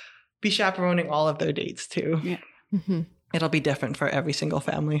probably be chaperoning all of their dates too. Yeah. It'll be different for every single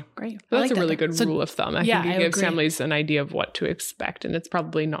family. Great. That's a really good rule of thumb. I think it gives families an idea of what to expect. And it's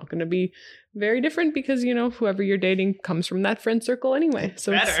probably not going to be very different because, whoever you're dating comes from that friend circle anyway.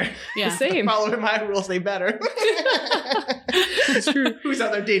 So better. It's the same. Following my rules, they better. It's true. Who's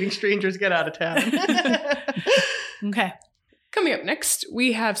out there dating strangers? Get out of town. Okay. Coming up next,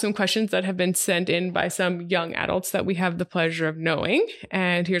 we have some questions that have been sent in by some young adults that we have the pleasure of knowing.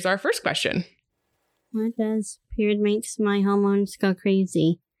 And here's our first question. What does period makes my hormones go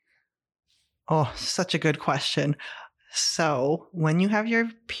crazy? Oh, such a good question. So when you have your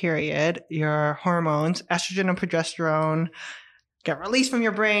period, your hormones, estrogen and progesterone, get released from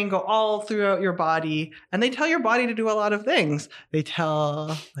your brain, go all throughout your body, and they tell your body to do a lot of things. They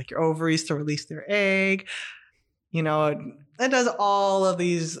tell your ovaries to release their egg. It does all of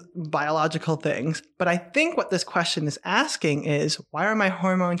these biological things. But I think what this question is asking is, why are my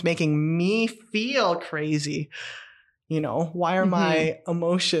hormones making me feel crazy? Why are my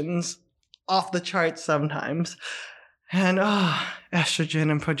emotions off the charts sometimes? And estrogen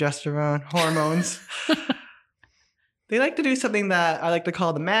and progesterone, hormones. They like to do something that I like to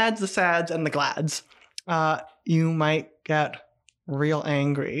call the mads, the sads, and the glads. You might get real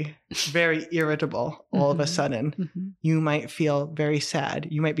angry, very irritable all of a sudden. You might feel very sad.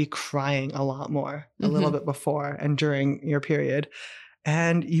 You might be crying a lot more a little bit before and during your period.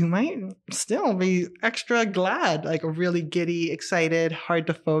 And you might still be extra glad, really giddy, excited, hard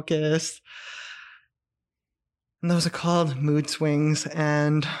to focus. And those are called mood swings.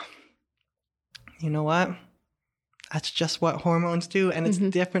 And you know what? That's just what hormones do. And it's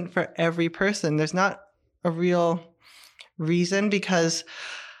different for every person. There's not a real reason, because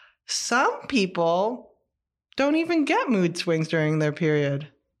some people don't even get mood swings during their period.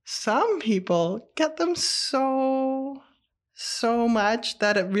 Some people get them so much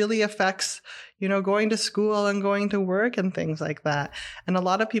that it really affects, going to school and going to work and things like that. And a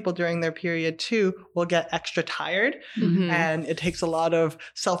lot of people during their period too will get extra tired, and it takes a lot of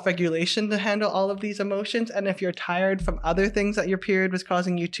self-regulation to handle all of these emotions. And if you're tired from other things that your period was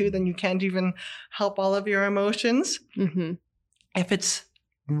causing you to, then you can't even help all of your emotions. If it's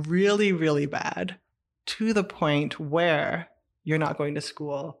really, really bad to the point where you're not going to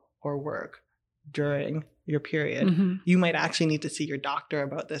school or work during your period, you might actually need to see your doctor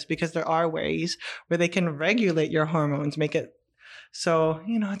about this, because there are ways where they can regulate your hormones, make it so,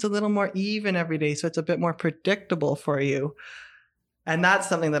 it's a little more even every day. So it's a bit more predictable for you. And that's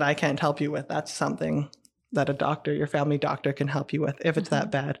something that I can't help you with. That's something that a doctor, your family doctor, can help you with if it's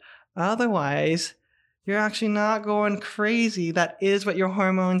that bad. Otherwise, you're actually not going crazy. That is what your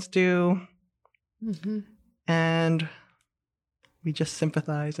hormones do. And we just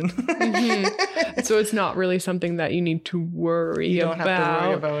sympathize. And So it's not really something that you need to worry about. You don't have to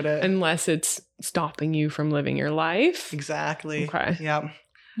worry about it. Unless it's stopping you from living your life. Exactly. Okay. Yeah.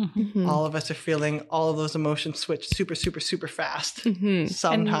 All of us are feeling all of those emotions switch super, super, super fast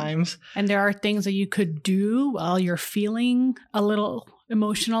sometimes. And there are things that you could do while you're feeling a little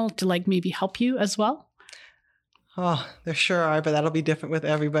emotional to maybe help you as well. Oh, there sure are, but that'll be different with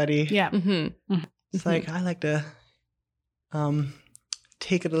everybody. Yeah. It's I like to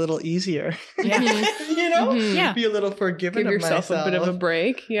take it a little easier. Yeah. Be a little forgiving of myself. Give yourself a bit of a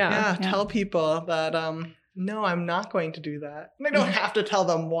break. Yeah. Tell people that, no, I'm not going to do that. And I don't have to tell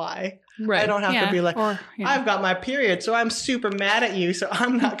them why. Right. I don't have to be I've got my period, so I'm super mad at you, so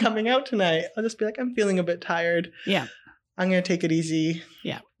I'm not coming out tonight. I'll just be I'm feeling a bit tired. Yeah. I'm going to take it easy.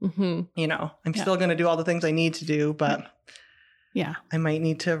 Yeah. I'm still going to do all the things I need to do, but I might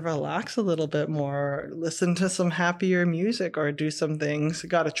need to relax a little bit more, listen to some happier music, or do some things.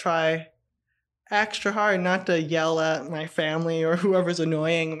 Got to try extra hard not to yell at my family or whoever's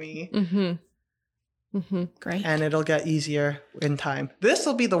annoying me. Great. And it'll get easier in time. This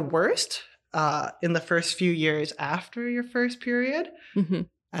will be the worst in the first few years after your first period.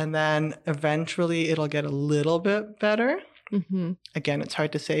 And then eventually it'll get a little bit better. Mm-hmm. Again, it's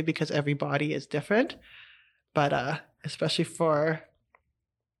hard to say because every body is different. But especially for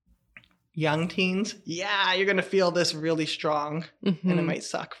young teens, you're going to feel this really strong. Mm-hmm. And it might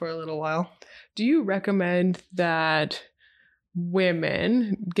suck for a little while. Do you recommend that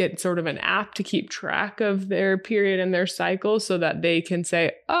women get sort of an app to keep track of their period and their cycle so that they can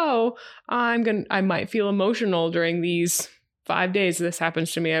say, oh, I might feel emotional during these 5 days. This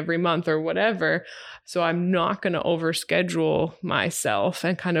happens to me every month or whatever. So I'm not going to overschedule myself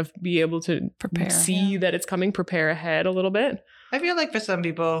and kind of be able to see that it's coming, prepare ahead a little bit. I feel like for some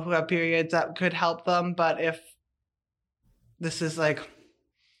people who have periods that could help them. But if this is like,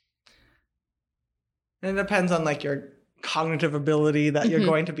 it depends on like your cognitive ability that you're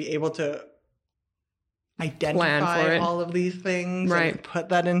going to be able to identify all of these things and put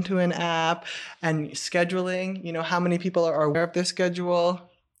that into an app. And scheduling, you know, how many people are aware of their schedule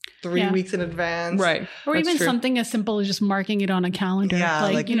 3 weeks in advance, right? Or even something as simple as just marking it on a calendar.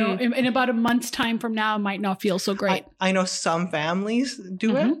 Like you know, in about a month's time from now, it might not feel so great. I know some families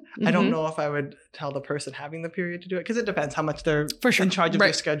do it. I don't know if I would tell the person having the period to do it because it depends how much they're in charge of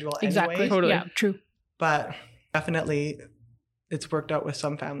their schedule anyway. Totally. Yeah, true. But definitely it's worked out with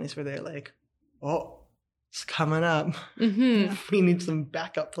some families where they're like, oh, it's coming up. We need some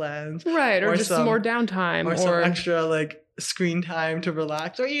backup plans. Right. Or just some more downtime. Or some extra like screen time to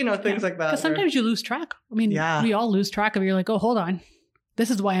relax or, you know, things like that. Because sometimes you lose track. I mean, we all lose track of it. You're like, oh, hold on.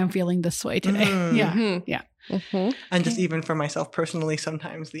 This is why I'm feeling this way today. And just even for myself personally,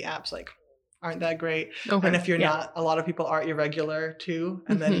 sometimes the apps like aren't that great. And if you're not, a lot of people are irregular too.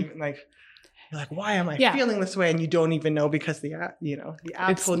 And then even like, you're like, why am I feeling this way? And you don't even know because the app, you know, the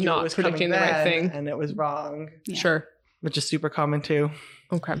app told you it was predicting the right thing and it was wrong. Sure. Which is super common too.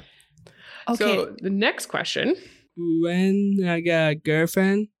 Okay. So the next question. When I get a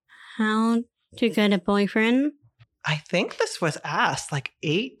girlfriend? How to get a boyfriend? I think this was asked like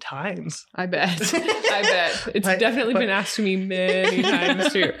 8 times. I bet. It's definitely been asked to me many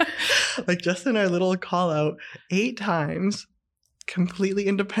times too. Like just in our little call out, 8 times. Completely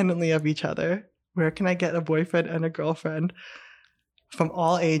independently of each other. Where can I get a boyfriend and a girlfriend from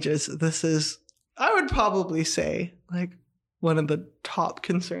all ages? This is, I would probably say, like one of the top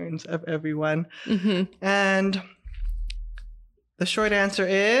concerns of everyone. And the short answer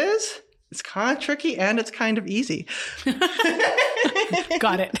is it's kind of tricky and it's kind of easy.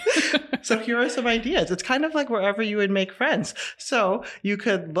 Got it. So here are some ideas. It's kind of like wherever you would make friends. So you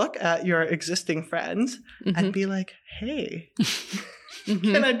could look at your existing friends and be like, hey,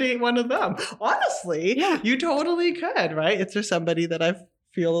 can I date one of them? Honestly, you totally could, right? Is there somebody that I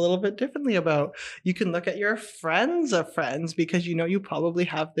feel a little bit differently about? You can look at your friends of friends because you know you probably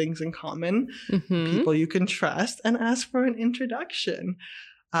have things in common, people you can trust, and ask for an introduction.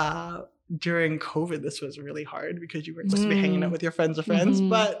 During COVID, this was really hard because you weren't supposed to be hanging out with your friends of friends,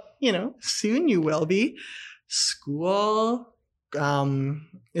 but you know, soon you will be. School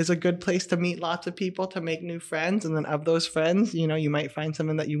is a good place to meet lots of people, to make new friends. And then of those friends, you know, you might find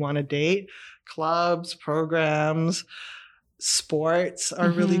someone that you want to date. Clubs, programs, sports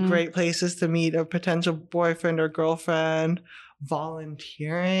are really great places to meet a potential boyfriend or girlfriend.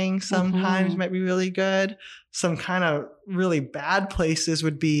 Volunteering sometimes might be really good. Some kind of really bad places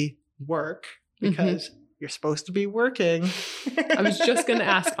would be work because you're supposed to be working. I was just going to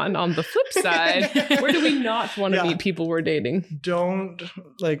ask on the flip side, where do we not want to meet people we're dating? Don't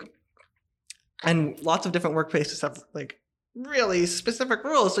like, and lots of different workplaces have like really specific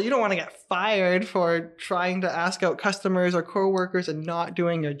rules. So you don't want to get fired for trying to ask out customers or coworkers and not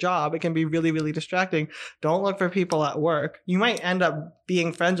doing your job. It can be really, really distracting. Don't look for people at work. You might end up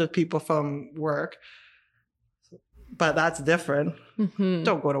being friends with people from work, but that's different.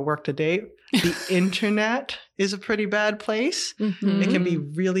 Don't go to work to date. The internet is a pretty bad place. It can be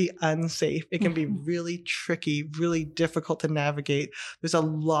really unsafe. It can be really tricky, really difficult to navigate. There's a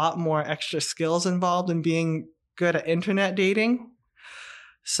lot more extra skills involved in being good at internet dating.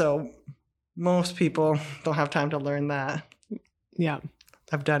 So most people don't have time to learn that. Yeah.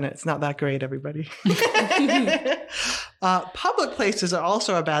 I've done it. It's not that great, everybody. Public places are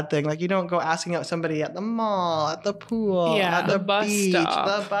also a bad thing. Like you don't go asking out somebody at the mall, at the pool, at the beach,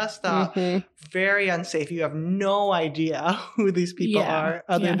 the bus stop. Very unsafe. You have no idea who these people are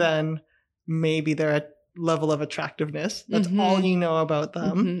other than maybe their level of attractiveness. That's all you know about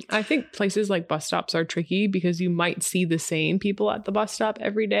them. I think places like bus stops are tricky because you might see the same people at the bus stop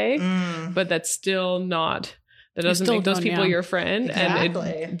every day, but that's still not... That doesn't make those people your friend.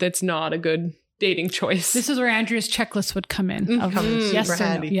 Exactly. And that's not a good dating choice. This is where Andrea's checklist would come in. Yes super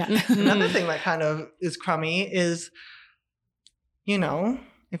handy. No. Another thing that kind of is crummy is, you know,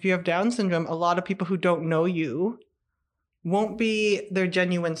 if you have Down syndrome, a lot of people who don't know you won't be their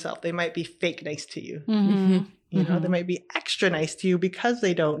genuine self. They might be fake nice to you. You know, they might be extra nice to you because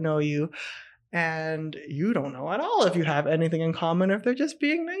they don't know you. And you don't know at all if you have anything in common or if they're just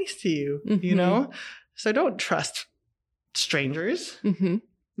being nice to you, you know? So don't trust strangers.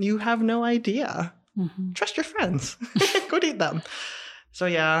 You have no idea. Trust your friends. Go date them. So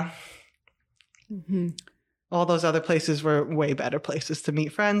yeah. All those other places were way better places to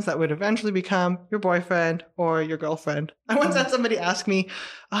meet friends that would eventually become your boyfriend or your girlfriend. I once had somebody ask me,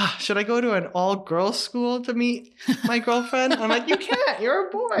 should I go to an all-girls school to meet my girlfriend? I'm like, you can't. You're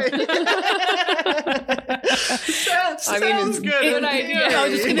a boy. Sounds good. Good idea. I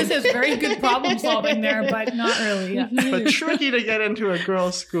was just going to say it's very good problem solving there, but not really. Yeah. But tricky to get into a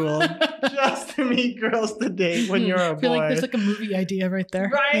girls' school just to meet girls to date when you're a boy. I feel like there's like a movie idea right there.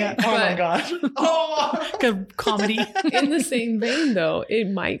 Right? Yeah. Oh my gosh. Like a comedy. In the same vein, though,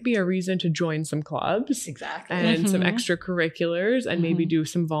 it might be a reason to join some clubs. Exactly. And some extracurriculars and maybe do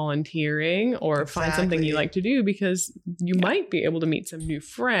some volunteering or find something you like to do, because you might be able to meet some new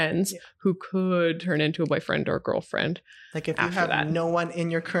friends who could turn into a boyfriend or girlfriend. Like if you have no one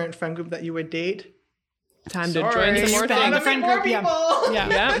in your current friend group that you would date, time to join some more things. The friend group, people.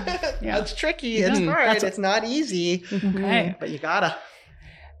 Yeah. That's tricky. It's hard. It's not easy. Okay. But you gotta.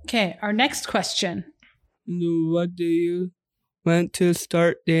 Okay. Our next question. What do you want to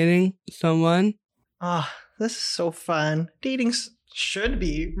start dating someone? This is so fun. Dating should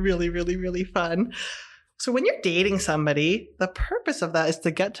be really, really, really fun. So when you're dating somebody, the purpose of that is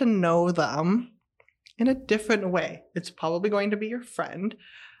to get to know them in a different way. It's probably going to be your friend,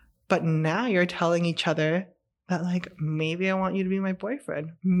 but now you're telling each other that, like, maybe I want you to be my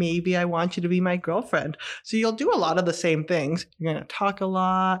boyfriend. Maybe I want you to be my girlfriend. So you'll do a lot of the same things. You're going to talk a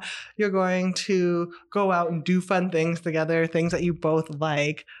lot. You're going to go out and do fun things together, things that you both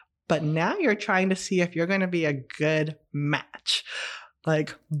like. But now you're trying to see if you're going to be a good match.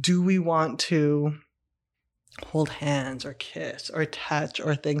 Like, do we want to hold hands or kiss or touch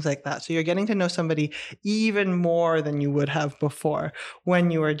or things like that? So you're getting to know somebody even more than you would have before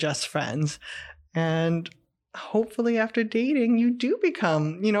when you were just friends. And hopefully after dating, you do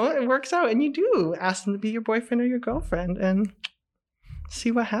become, it works out and you do ask them to be your boyfriend or your girlfriend and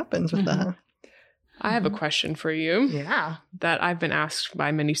see what happens with that. I have a question for you. Yeah. That I've been asked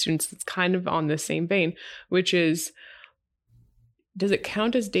by many students that's kind of on the same vein, which is, does it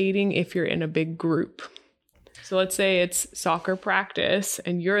count as dating if you're in a big group? So let's say it's soccer practice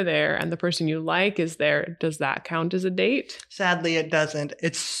and you're there and the person you like is there. Does that count as a date? Sadly, it doesn't.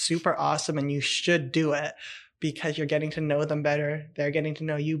 It's super awesome and you should do it because you're getting to know them better. They're getting to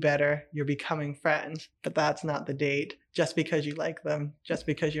know you better. You're becoming friends. But that's not the date. Just because you like them, just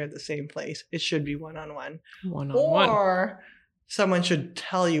because you're at the same place. It should be one-on-one. One-on-one. Or someone should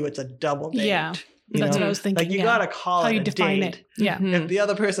tell you it's a double date. Yeah. That's what I was thinking. Like you gotta call it a date. How you define it. Yeah. If the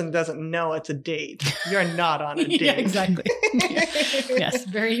other person doesn't know it's a date, you're not on a date. Yeah, exactly. Yes,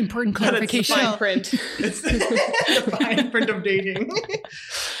 very important clarification. It's the fine print. It's the fine print of dating.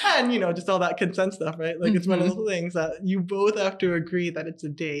 And, just all that consent stuff, right? Like it's one of those things that you both have to agree that it's a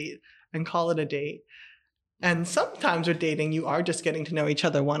date and call it a date. And sometimes with dating, you are just getting to know each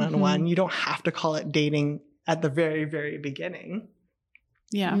other one-on-one. You don't have to call it dating at the very, very beginning.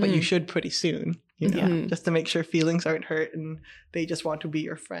 Yeah. But you should pretty soon. Just to make sure feelings aren't hurt and they just want to be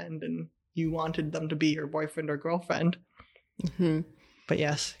your friend and you wanted them to be your boyfriend or girlfriend. But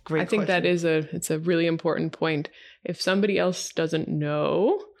yes, great I think question. it's a really important point. If somebody else doesn't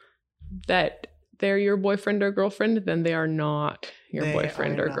know that they're your boyfriend or girlfriend, then they are not your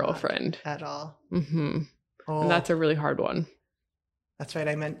boyfriend or girlfriend. At all. And that's a really hard one. That's right.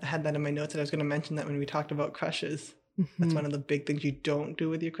 I had that in my notes that I was going to mention that when we talked about crushes. That's one of the big things you don't do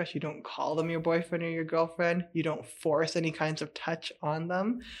with your crush. You don't call them your boyfriend or your girlfriend. You don't force any kinds of touch on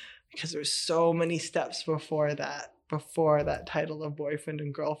them because there's so many steps before that title of boyfriend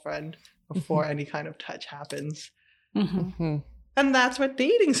and girlfriend, before any kind of touch happens. And that's what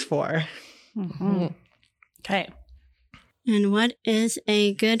dating's for. Okay. And what is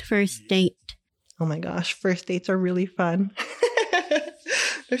a good first date? Oh my gosh, first dates are really fun.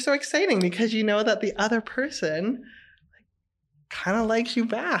 They're so exciting because you know that the other person kind of likes you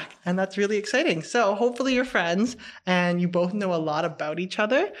back. And that's really exciting. So hopefully you're friends and you both know a lot about each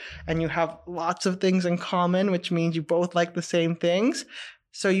other and you have lots of things in common, which means you both like the same things.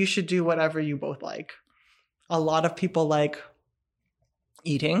 So you should do whatever you both like. A lot of people like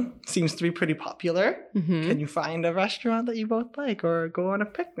eating. Seems to be pretty popular. Can you find a restaurant that you both like or go on a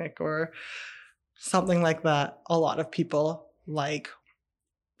picnic or something like that? A lot of people like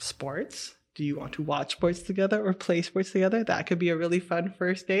sports. Do you want to watch sports together or play sports together? That could be a really fun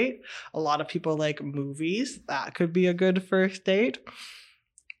first date. A lot of people like movies. That could be a good first date.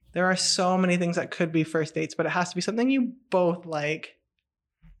 There are so many things that could be first dates, but it has to be something you both like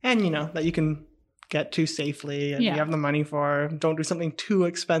and, that you can get to safely and you have the money for. Don't do something too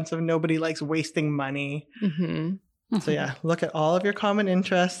expensive. Nobody likes wasting money. So yeah, look at all of your common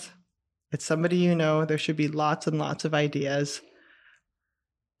interests. It's somebody you know. There should be lots and lots of ideas.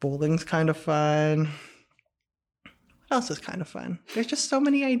 Bowling's kind of fun. What else is kind of fun? There's just so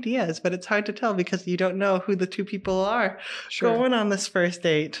many ideas, but it's hard to tell because you don't know who the two people are going on this first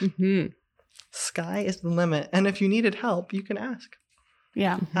date. Sky is the limit. And if you needed help, you can ask.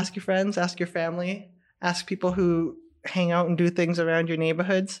 Yeah. Ask your friends, ask your family, ask people who hang out and do things around your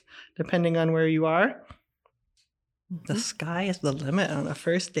neighborhoods, depending on where you are. The sky is the limit on a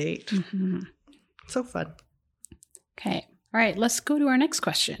first date. So fun. Okay. All right. Let's go to our next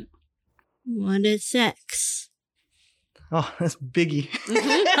question. What is sex? Oh, that's biggie.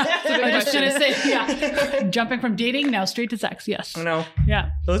 I was just going to say, jumping from dating now straight to sex. Yes. I know. Yeah.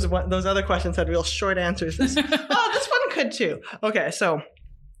 Those other questions had real short answers. This one could too. Okay, so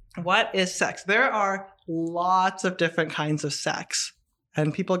what is sex? There are lots of different kinds of sex,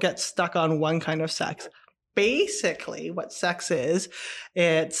 and people get stuck on one kind of sex. Basically, what sex is,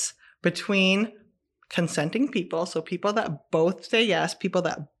 it's between consenting people, so people that both say yes, people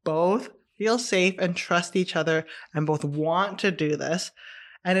that both feel safe and trust each other and both want to do this.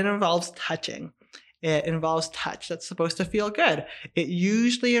 And it involves touching. It involves touch that's supposed to feel good. It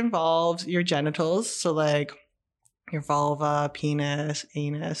usually involves your genitals. So like your vulva, penis,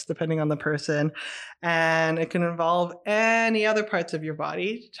 anus, depending on the person. And it can involve any other parts of your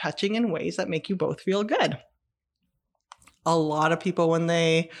body touching in ways that make you both feel good. A lot of people, when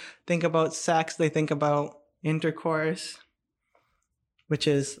they think about sex, they think about intercourse, which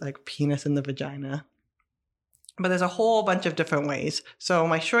is like penis in the vagina. But there's a whole bunch of different ways. So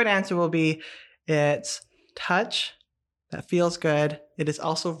my short answer will be it's touch that feels good. It is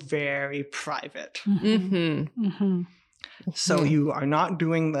also very private. So you are not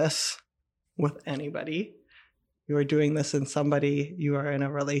doing this with anybody. You are doing this in somebody you are in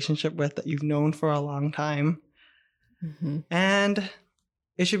a relationship with that you've known for a long time. And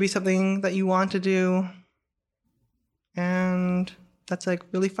it should be something that you want to do. And that's like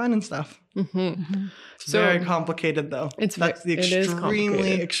really fun and stuff. It's very complicated though. That's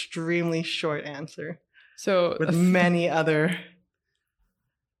the extremely short answer. So with many other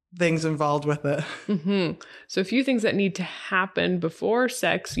things involved with it. So a few things that need to happen before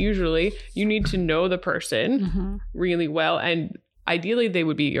sex. Usually you need to know the person really well, and ideally they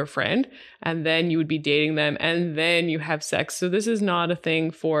would be your friend, and then you would be dating them, and then you have sex. So this is not a thing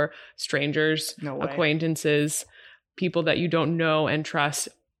for strangers, acquaintances, people that you don't know and trust,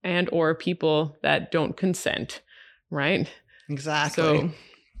 and or people that don't consent, right? Exactly. So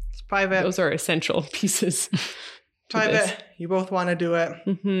it's private. Those are essential pieces. Private. You both want to do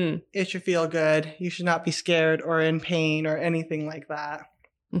it. It should feel good. You should not be scared or in pain or anything like that.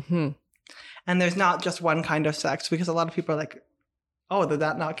 And there's not just one kind of sex, because a lot of people are like, oh, did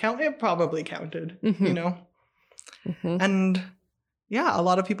that not count? It probably counted, you know? And yeah, a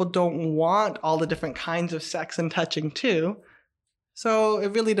lot of people don't want all the different kinds of sex and touching too. So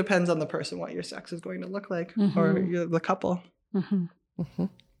it really depends on the person what your sex is going to look like, or the couple.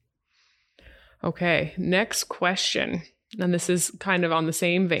 Okay, next question. And this is kind of on the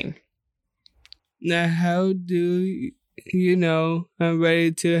same vein. Now, how do you know I'm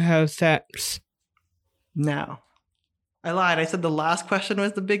ready to have sex? Now, I lied. I said the last question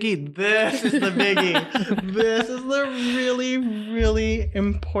was the biggie. This is the biggie. This is the really, really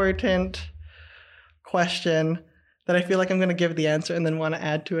important question that I feel like I'm going to give the answer and then want to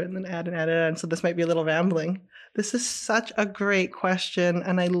add to it and then add. And so this might be a little rambling. This is such a great question.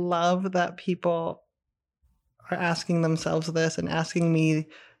 And I love that people are asking themselves this and asking me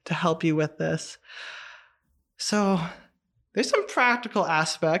to help you with this. So there's some practical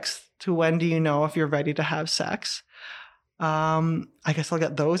aspects to when do you know if you're ready to have sex. I guess I'll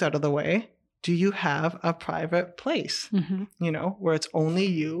get those out of the way. Do you have a private place, you know, where it's only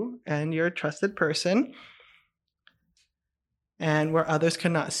you and your trusted person, and where others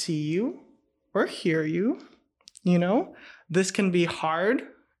cannot see you or hear you? You know, this can be hard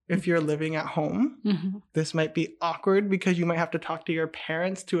if you're living at home. This might be awkward because you might have to talk to your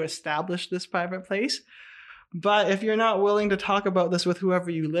parents to establish this private place. But if you're not willing to talk about this with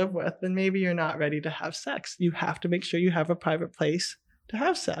whoever you live with, then maybe you're not ready to have sex. You have to make sure you have a private place to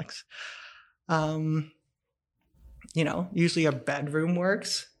have sex. You know, usually a bedroom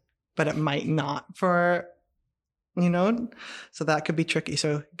works, but it might not for, you know, so that could be tricky.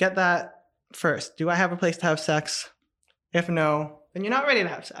 So get that first, do I have a place to have sex? If no, then you're not ready to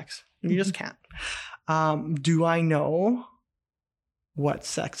have sex. You just can't. Do I know what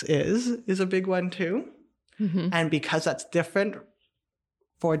sex is a big one too. Mm-hmm. And because that's different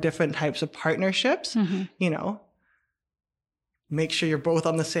for different types of partnerships, you know, make sure you're both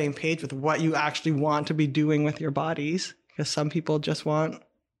on the same page with what you actually want to be doing with your bodies. Because some people just want,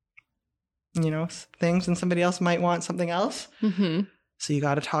 you know, things, and somebody else might want something else. Mm-hmm. So you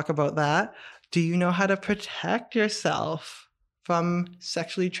got to talk about that. Do you know how to protect yourself from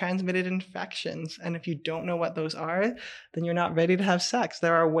sexually transmitted infections? And if you don't know what those are, then you're not ready to have sex.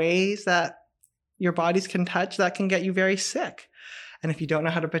 There are ways that your bodies can touch that can get you very sick. And if you don't know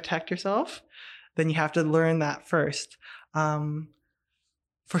how to protect yourself, then you have to learn that first.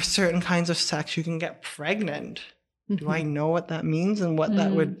 For certain kinds of sex, you can get pregnant. Mm-hmm. Do I know what that means and what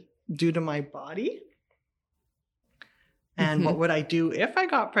that would do to my body? And what would I do if I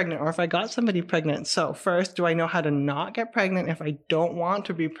got pregnant or if I got somebody pregnant? So first, do I know how to not get pregnant if I don't want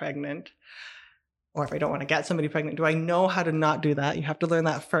to be pregnant? Or if I don't want to get somebody pregnant, do I know how to not do that? You have to learn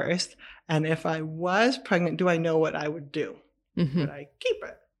that first. And if I was pregnant, do I know what I would do? Mm-hmm. Would I keep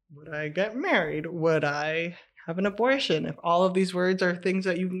it? Would I get married? Would I have an abortion? If all of these words are things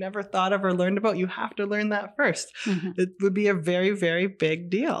that you've never thought of or learned about, you have to learn that first. Mm-hmm. It would be a very, very big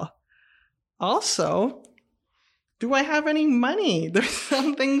deal. Also, do I have any money? There's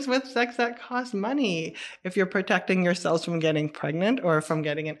some things with sex that cost money. If you're protecting yourselves from getting pregnant or from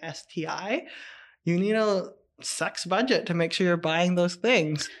getting an STI, you need a sex budget to make sure you're buying those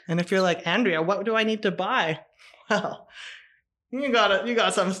things. And if you're like, Andrea, what do I need to buy? Well, you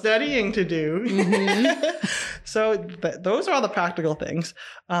got some studying to do. Mm-hmm. So those are all the practical things.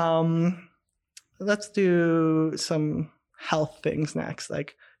 Let's do some health things next.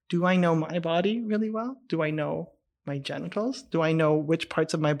 Like, do I know my body really well? Do I know my genitals? Do I know which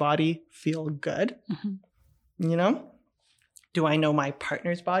parts of my body feel good? Mm-hmm. You know? Do I know my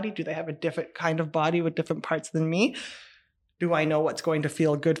partner's body? Do they have a different kind of body with different parts than me? Do I know what's going to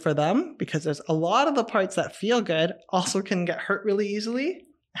feel good for them? Because there's a lot of the parts that feel good also can get hurt really easily.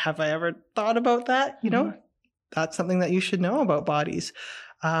 Have I ever thought about that? You know, that's something that you should know about bodies.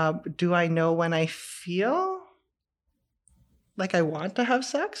 Do I know when I feel like I want to have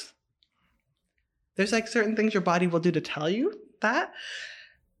sex? There's like certain things your body will do to tell you that.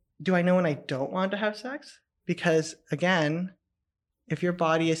 Do I know when I don't want to have sex? Because again, if your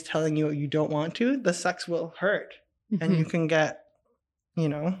body is telling you you don't want to, the sex will hurt. Mm-hmm. And you can get, you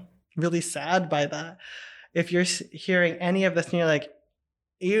know, really sad by that. If you're hearing any of this and you're like,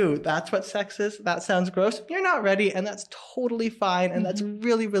 ew, that's what sex is? That sounds gross. You're not ready. And that's totally fine. And that's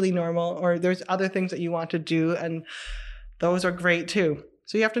really, really normal. Or there's other things that you want to do. And those are great too.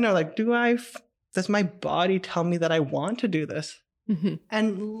 So you have to know, like, does my body tell me that I want to do this? Mm-hmm.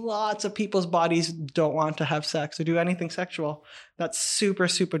 And lots of people's bodies don't want to have sex or do anything sexual. That's super,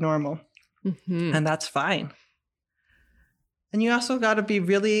 super normal. Mm-hmm. And that's fine. And you also got to be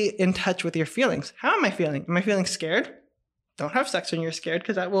really in touch with your feelings. How am I feeling? Am I feeling scared? Don't have sex when you're scared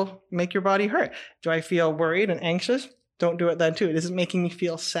because that will make your body hurt. Do I feel worried and anxious? Don't do it then too. Is it making me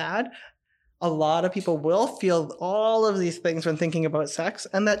feel sad? A lot of people will feel all of these things when thinking about sex.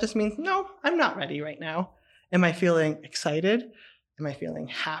 And that just means, no, I'm not ready right now. Am I feeling excited? Am I feeling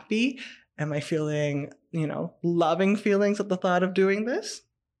happy? Am I feeling, you know, loving feelings at the thought of doing this?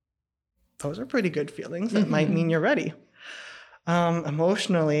 Those are pretty good feelings. That might mean you're ready.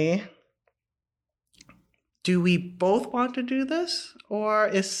 Emotionally, do we both want to do this? Or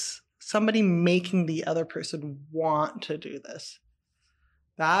is somebody making the other person want to do this?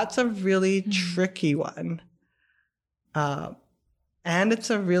 That's a really tricky one. And it's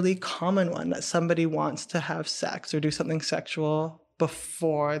a really common one that somebody wants to have sex or do something sexual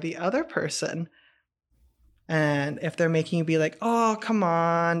before the other person. And if they're making you be like, oh, come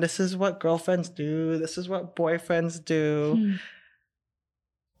on, this is what girlfriends do. This is what boyfriends do.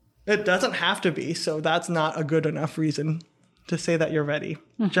 It doesn't have to be. So that's not a good enough reason to say that you're ready.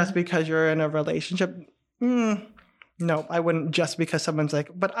 Just because you're in a relationship. No, I wouldn't just because someone's like,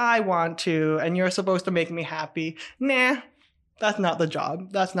 but I want to, and you're supposed to make me happy. Nah, that's not the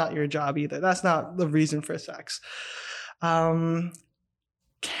job. That's not your job either. That's not the reason for sex. Can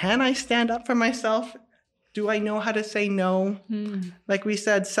I stand up for myself? Do I know how to say no? Like we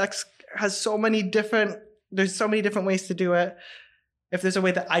said, sex has there's so many different ways to do it. If there's a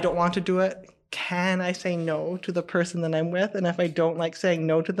way that I don't want to do it, can I say no to the person that I'm with? And if I don't like saying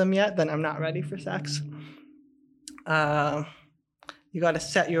no to them yet, then I'm not ready for sex. You got to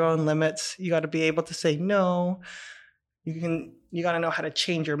set your own limits. You got to be able to say no. You got to know how to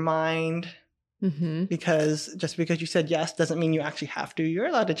change your mind. Because just because you said yes doesn't mean you actually have to. You're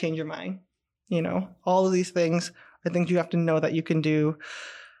allowed to change your mind. all of these things. I think you have to know that you can do.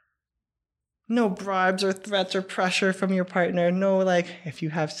 No bribes or threats or pressure from your partner. No, like, if you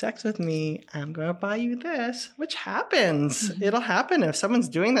have sex with me, I'm going to buy you this, which happens. Mm-hmm. It'll happen. If someone's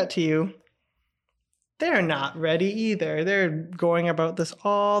doing that to you, they're not ready either. They're going about this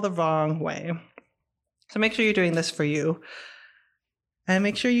all the wrong way. So make sure you're doing this for you. And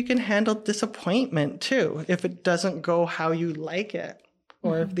make sure you can handle disappointment too. If it doesn't go how you like it,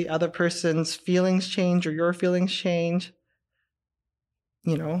 or if the other person's feelings change or your feelings change,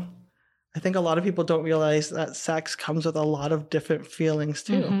 I think a lot of people don't realize that sex comes with a lot of different feelings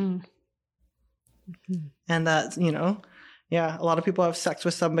too. Mm-hmm. Mm-hmm. And that, a lot of people have sex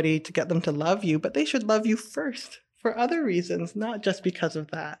with somebody to get them to love you, but they should love you first for other reasons, not just because of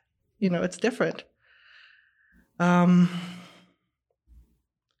that. It's different. So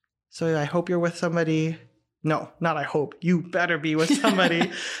I hope you're with somebody. No, not I hope. You better be with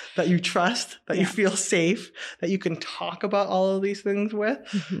somebody that you trust, that you feel safe, that you can talk about all of these things with.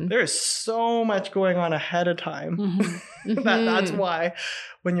 Mm-hmm. There is so much going on ahead of time. Mm-hmm. That's why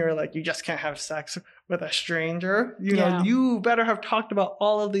when you're like, you just can't have sex with a stranger, you better have talked about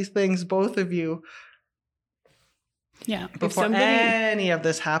all of these things, both of you. Yeah. Before any of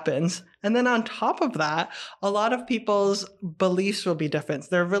this happens. And then on top of that, a lot of people's beliefs will be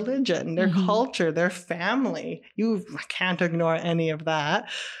different. Their religion, their culture, their family. You can't ignore any of that.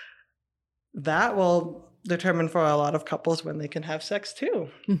 That will determine for a lot of couples when they can have sex too.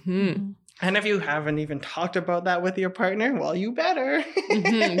 Mm-hmm. And if you haven't even talked about that with your partner, well, you better.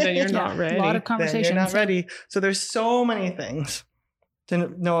 Then you're not ready. A lot of conversations. Then you're not ready. So there's so many things to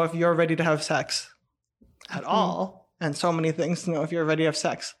know if you're ready to have sex at all. And so many things to know if you're ready to have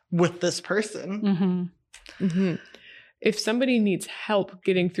sex with this person. Mm-hmm. Mm-hmm. If somebody needs help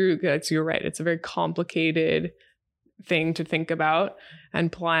getting through, because you're right, it's a very complicated thing to think about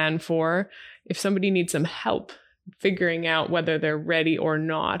and plan for. If somebody needs some help figuring out whether they're ready or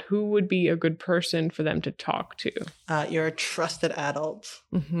not, who would be a good person for them to talk to? Your trusted adults.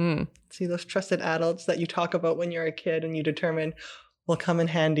 Mm-hmm. See, those trusted adults that you talk about when you're a kid and you determine will come in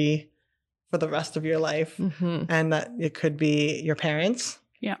handy for the rest of your life. Mm-hmm. And that it could be your parents.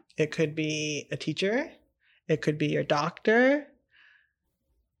 Yeah. It could be a teacher. It could be your doctor.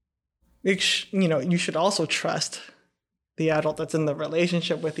 You should also trust the adult that's in the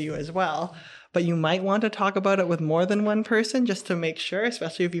relationship with you as well. But you might want to talk about it with more than one person just to make sure,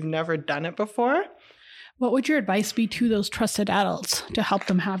 especially if you've never done it before. What would your advice be to those trusted adults to help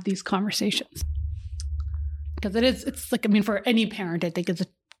them have these conversations? Because it's like, for any parent, I think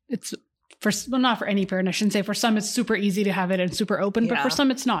it's not for any parent, I shouldn't say. For some, it's super easy to have it and super open, but for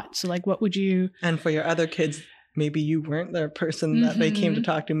some, it's not. So like, what would you... And for your other kids, maybe you weren't the person that they came to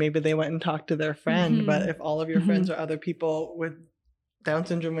talk to. Maybe they went and talked to their friend. Mm-hmm. But if all of your friends are other people with Down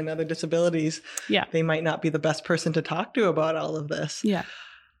syndrome and other disabilities, they might not be the best person to talk to about all of this. Yeah.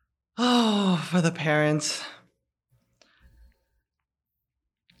 Oh, for the parents.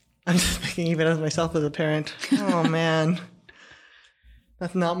 I'm just thinking even as myself as a parent. Oh, man.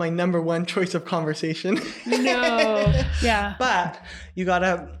 That's not my number one choice of conversation. No. Yeah. But you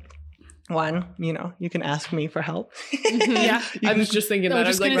gotta, you can ask me for help. Yeah. I was just thinking that. I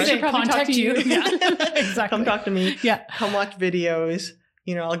was like, I should probably talk to you. Yeah. Exactly. Come talk to me. Yeah. Come watch videos.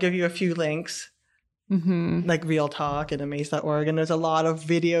 I'll give you a few links. Mm-hmm. Like Real Talk and Amaze.org. And there's a lot of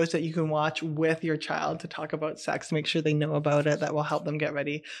videos that you can watch with your child to talk about sex. Make sure they know about it. That will help them get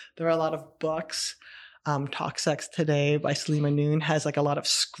ready. There are a lot of books. Talk Sex Today by Salima Noon has like a lot of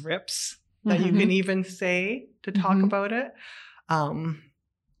scripts that you can even say to talk about it. A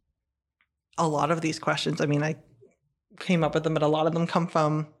lot of these questions, I came up with them, but a lot of them come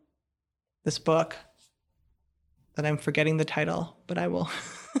from this book that I'm forgetting the title, but I will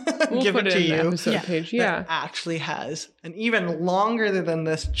give it to you. Episode page. Yeah. That actually has an even longer than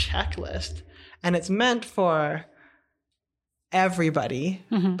this checklist, and it's meant for everybody,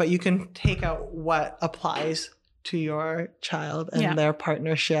 but you can take out what applies to your child and their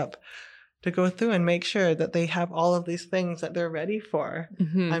partnership to go through and make sure that they have all of these things that they're ready for.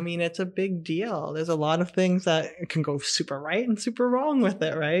 Mm-hmm. It's a big deal. There's a lot of things that can go super right and super wrong with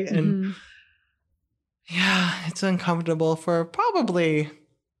it, right? And it's uncomfortable for probably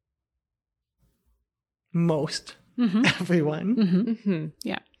most everyone. Mm-hmm.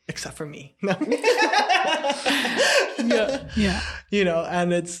 Yeah. Except for me. No. Yeah.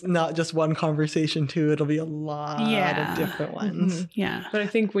 and it's not just one conversation too. It'll be a lot of different ones. Yeah. But I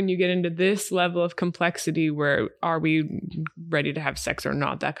think when you get into this level of complexity where are we ready to have sex or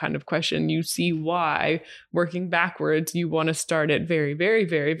not, that kind of question, you see why working backwards, you want to start it very, very,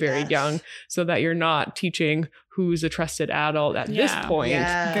 very, very young so that you're not teaching who's a trusted adult at this point.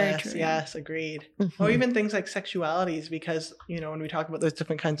 Yes, very true. yes, agreed. Or even things like sexualities, because, when we talk about those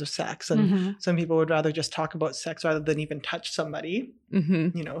different kinds of sex, and some people would rather just talk about sex rather than even touch somebody.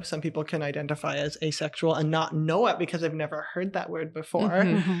 Some people can identify as asexual and not know it because they've never heard that word before.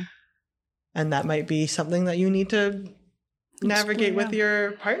 And that might be something that you need to navigate with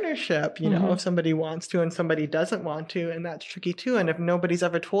your partnership, if somebody wants to and somebody doesn't want to, and that's tricky too. And if nobody's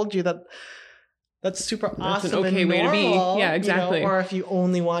ever told you that that's super awesome, that's an okay and normal, way to be. Yeah, exactly. Or if you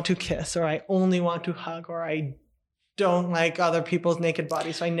only want to kiss, or I only want to hug, or I don't like other people's naked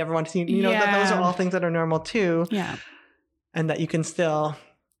bodies, so I never want to see, that those are all things that are normal too. Yeah. And that you can still,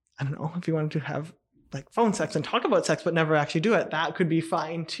 I don't know, if you wanted to have like phone sex and talk about sex but never actually do it, that could be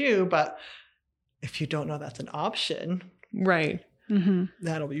fine too. But if you don't know that's an option, right,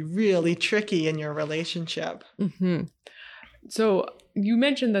 that'll be really tricky in your relationship. So you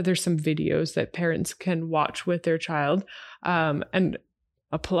mentioned that there's some videos that parents can watch with their child, and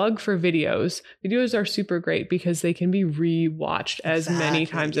a plug for videos. Videos are super great because they can be rewatched as many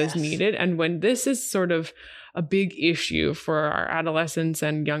times as needed. And when this is sort of a big issue for our adolescents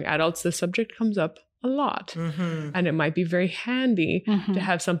and young adults, the subject comes up a lot. And it might be very handy to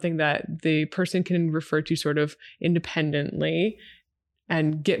have something that the person can refer to sort of independently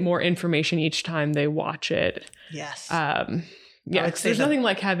and get more information each time they watch it. Yes. There's nothing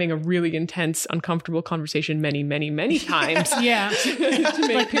like having a really intense, uncomfortable conversation many, many, many times. to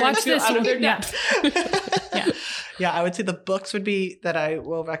make parents feel out of their depth. Yeah, I would say the books that I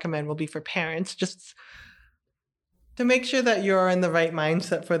will recommend will be for parents, just to make sure that you're in the right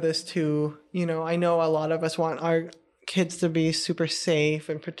mindset for this too. I know a lot of us want our kids to be super safe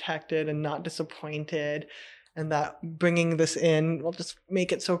and protected and not disappointed, and that bringing this in will just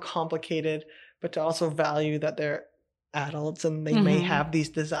make it so complicated, but to also value that they're adults and they may have these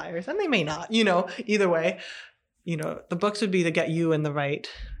desires and they may not, either way, the books would be to get you in the right,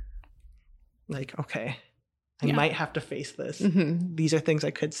 like, okay, I might have to face this. These are things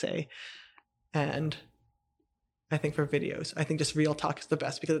I could say. And I think for videos, I think just real talk is the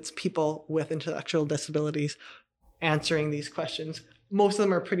best because it's people with intellectual disabilities answering these questions. Most of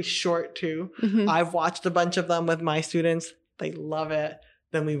them are pretty short too. I've watched a bunch of them with my students. They love it.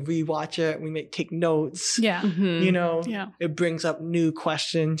 Then we rewatch it. We take notes. It brings up new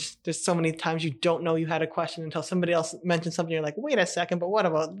questions. There's so many times you don't know you had a question until somebody else mentions something. You're like, wait a second, but what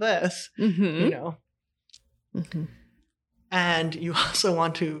about this? And you also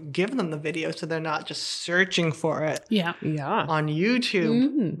want to give them the video so they're not just searching for it on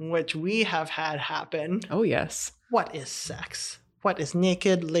YouTube, which we have had happen. Oh, yes. What is sex? What is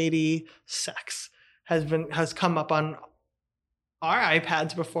naked lady sex? Has come up on our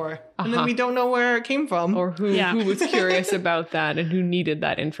iPads before, and then we don't know where it came from. Or who was curious about that and who needed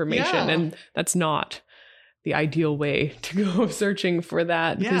that information. And that's not the ideal way to go searching for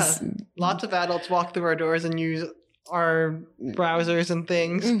that. Yeah, lots of adults walk through our doors and use our browsers and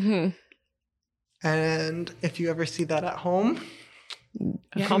things. And if you ever see that at home,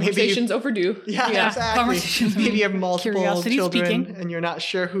 conversation's overdue. Yeah, exactly. Maybe you have multiple children and you're not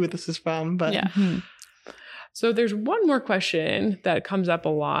sure who this is from, but So there's one more question that comes up a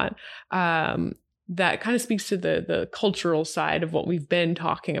lot that kind of speaks to the cultural side of what we've been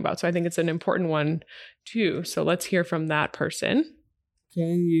talking about. So I think it's an important one too. So let's hear from that person.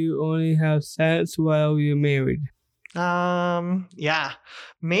 Can you only have sex while you're married? Yeah,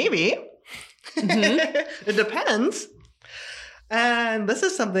 maybe. It depends. And this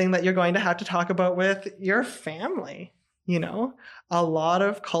is something that you're going to have to talk about with your family. A lot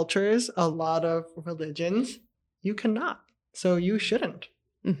of cultures, a lot of religions, you cannot. So you shouldn't.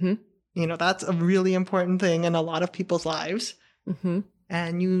 That's a really important thing in a lot of people's lives.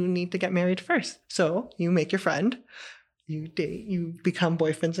 And you need to get married first. So you make your friend, you date, you become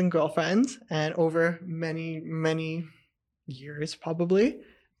boyfriends and girlfriends. And over many, many years, probably,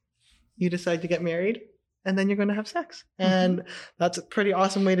 you decide to get married. And then you're going to have sex. And that's a pretty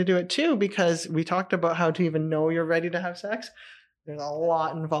awesome way to do it too, because we talked about how to even know you're ready to have sex. There's a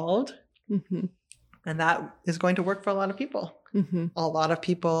lot involved. And that is going to work for a lot of people. A lot of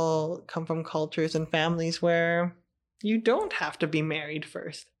people come from cultures and families where you don't have to be married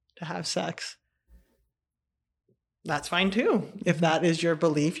first to have sex. That's fine too, if that is your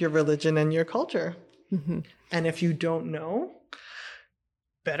belief, your religion, and your culture. And if you don't know,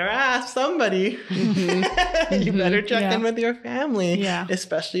 better ask somebody. You better check in with your family,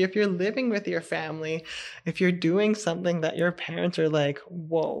 especially if you're living with your family. If you're doing something that your parents are like,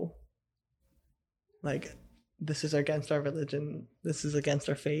 whoa, like this is against our religion, this is against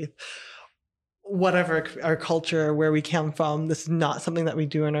our faith, whatever our culture, where we come from, this is not something that we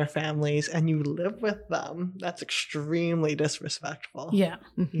do in our families, and you live with them, that's extremely disrespectful. Yeah.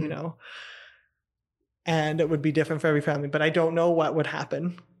 You know? And it would be different for every family, but I don't know what would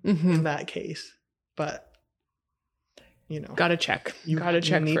happen in that case. But, you know. Gotta check. Gotta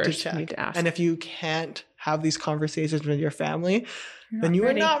check need first. To check. Need to ask. And if you can't have these conversations with your family, then you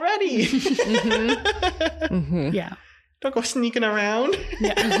ready. are not ready. Yeah. Don't go sneaking around.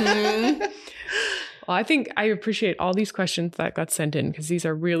 Yeah. Well, I think I appreciate all these questions that got sent in, because these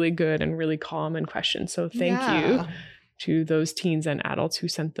are really good and really common questions. So thank you to those teens and adults who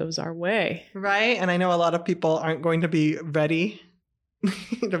sent those our way. Right. And I know a lot of people aren't going to be ready.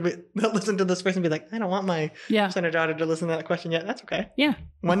 They'll listen to this person and be like, I don't want my son or daughter to listen to that question yet. That's okay. Yeah.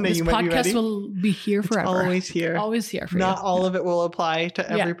 One day this you might be ready. This podcast will be here forever. It's always here. Always here for Not you. all of it will apply to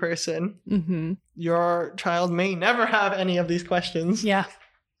every person. Your child may never have any of these questions. Yeah.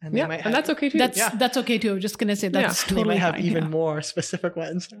 And, and that's okay too. That's okay too. I was just going to say that's totally they might have fine, even more specific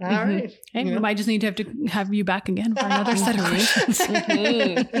ones. All right. Hey, we might just need to have you back again for another set of questions.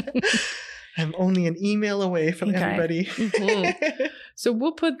 I'm only an email away from everybody. So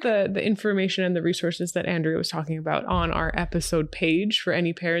we'll put the information and the resources that Andrea was talking about on our episode page for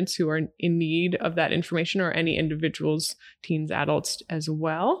any parents who are in need of that information, or any individuals, teens, adults as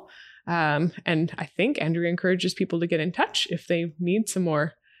well. And I think Andrea encourages people to get in touch if they need some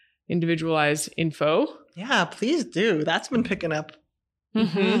more individualized info. Yeah, please do. That's been picking up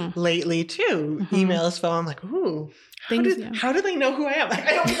lately too. Emails from, I'm like, ooh, how do they know who I am? Like,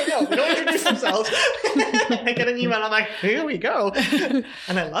 I don't even know. They don't introduce themselves. I get an email, I'm like, here we go.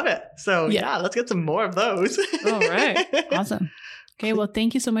 And I love it. So yeah, let's get some more of those. All right. Awesome. Okay, well,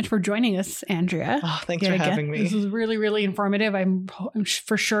 thank you so much for joining us, Andrea. Oh, thanks for having me. This is really, really informative. I'm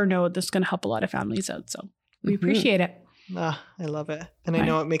for sure know this is going to help a lot of families out. So we appreciate it. I love it. And I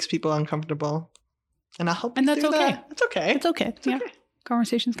know it makes people uncomfortable. And I'll help you that's through okay. that. It's okay. It's okay. It's okay.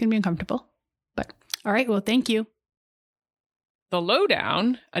 Conversations can be uncomfortable. But all right, well, thank you. The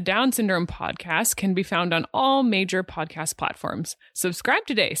Lowdown, a Down syndrome podcast, can be found on all major podcast platforms. Subscribe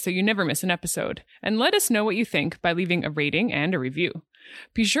today so you never miss an episode. And let us know what you think by leaving a rating and a review.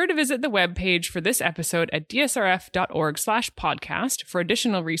 Be sure to visit the webpage for this episode at dsrf.org/podcast for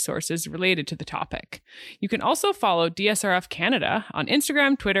additional resources related to the topic. You can also follow DSRF Canada on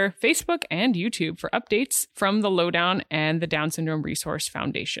Instagram, Twitter, Facebook, and YouTube for updates from the Lowdown and the Down Syndrome Resource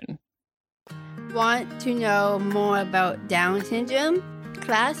Foundation. Want to know more about Down syndrome?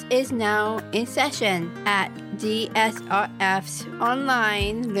 Class is now in session at DSRF's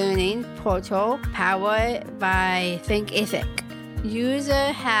online learning portal powered by Thinkific.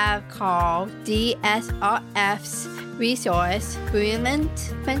 Users have called DSRF's resource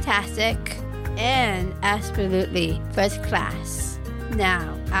brilliant, fantastic, and absolutely first class.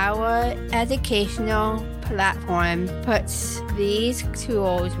 Now, our educational platform puts these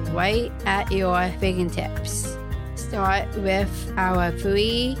tools right at your fingertips. Start with our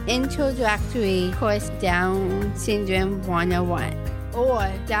free introductory course Down Syndrome 101.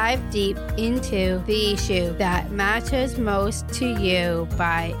 Or dive deep into the issue that matters most to you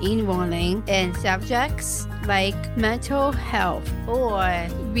by enrolling in subjects like mental health or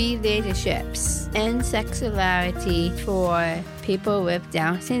relationships and sexuality for people with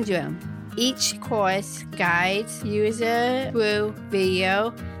Down syndrome. Each course guides user through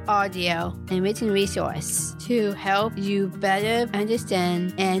video, audio, and written resource to help you better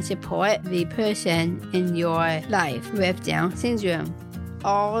understand and support the person in your life with Down syndrome.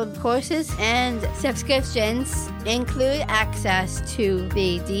 All courses and subscriptions include access to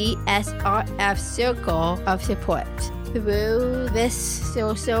the DSRF Circle of Support. Through this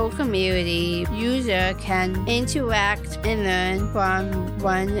social community, users can interact and learn from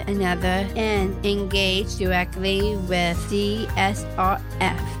one another and engage directly with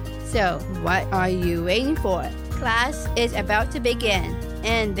DSRF. So, what are you waiting for? Class is about to begin,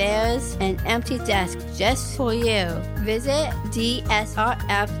 and there's an empty desk just for you. Visit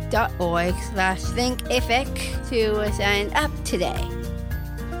dsrf.org/thinkific to sign up today.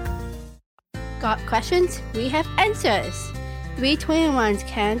 Got questions? We have answers. 321's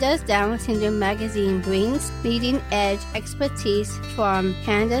Canada's Down Syndrome magazine brings leading-edge expertise from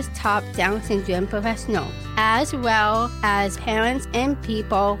Canada's top Down syndrome professionals, as well as parents and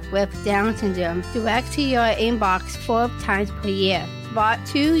people with Down syndrome, direct to your inbox 4 times per year. brought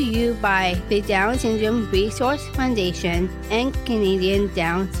to you by the Down Syndrome Resource Foundation and Canadian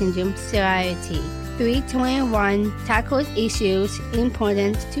Down Syndrome Society. 321 tackles issues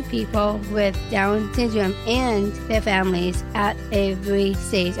important to people with Down syndrome and their families at every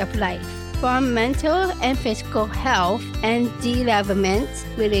stage of life. From mental and physical health and development,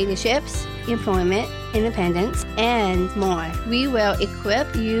 relationships, employment, independence, and more. We will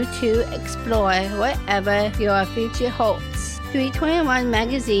equip you to explore whatever your future holds. 321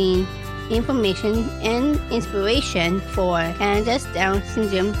 Magazine, information and inspiration for Canada's Down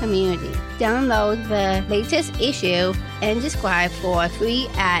syndrome community. Download the latest issue and subscribe for free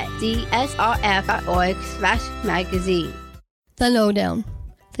at dsrf.org/magazine. The Lowdown.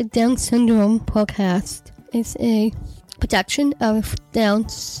 The Down Syndrome Podcast is a production of Down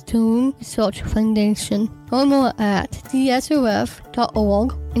Syndrome Research Foundation. Learn more at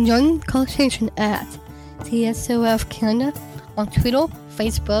dsrf.org and join the conversation at DSRF Canada on Twitter,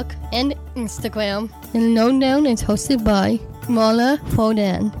 Facebook, and Instagram. The Lowdown is hosted by Marla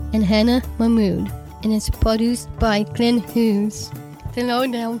Fodan and Hannah Mahmood and is produced by Glenn Hughes. The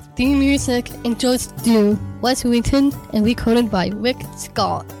Lowdown theme music and Just Do was written and recorded by Rick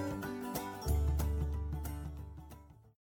Scott.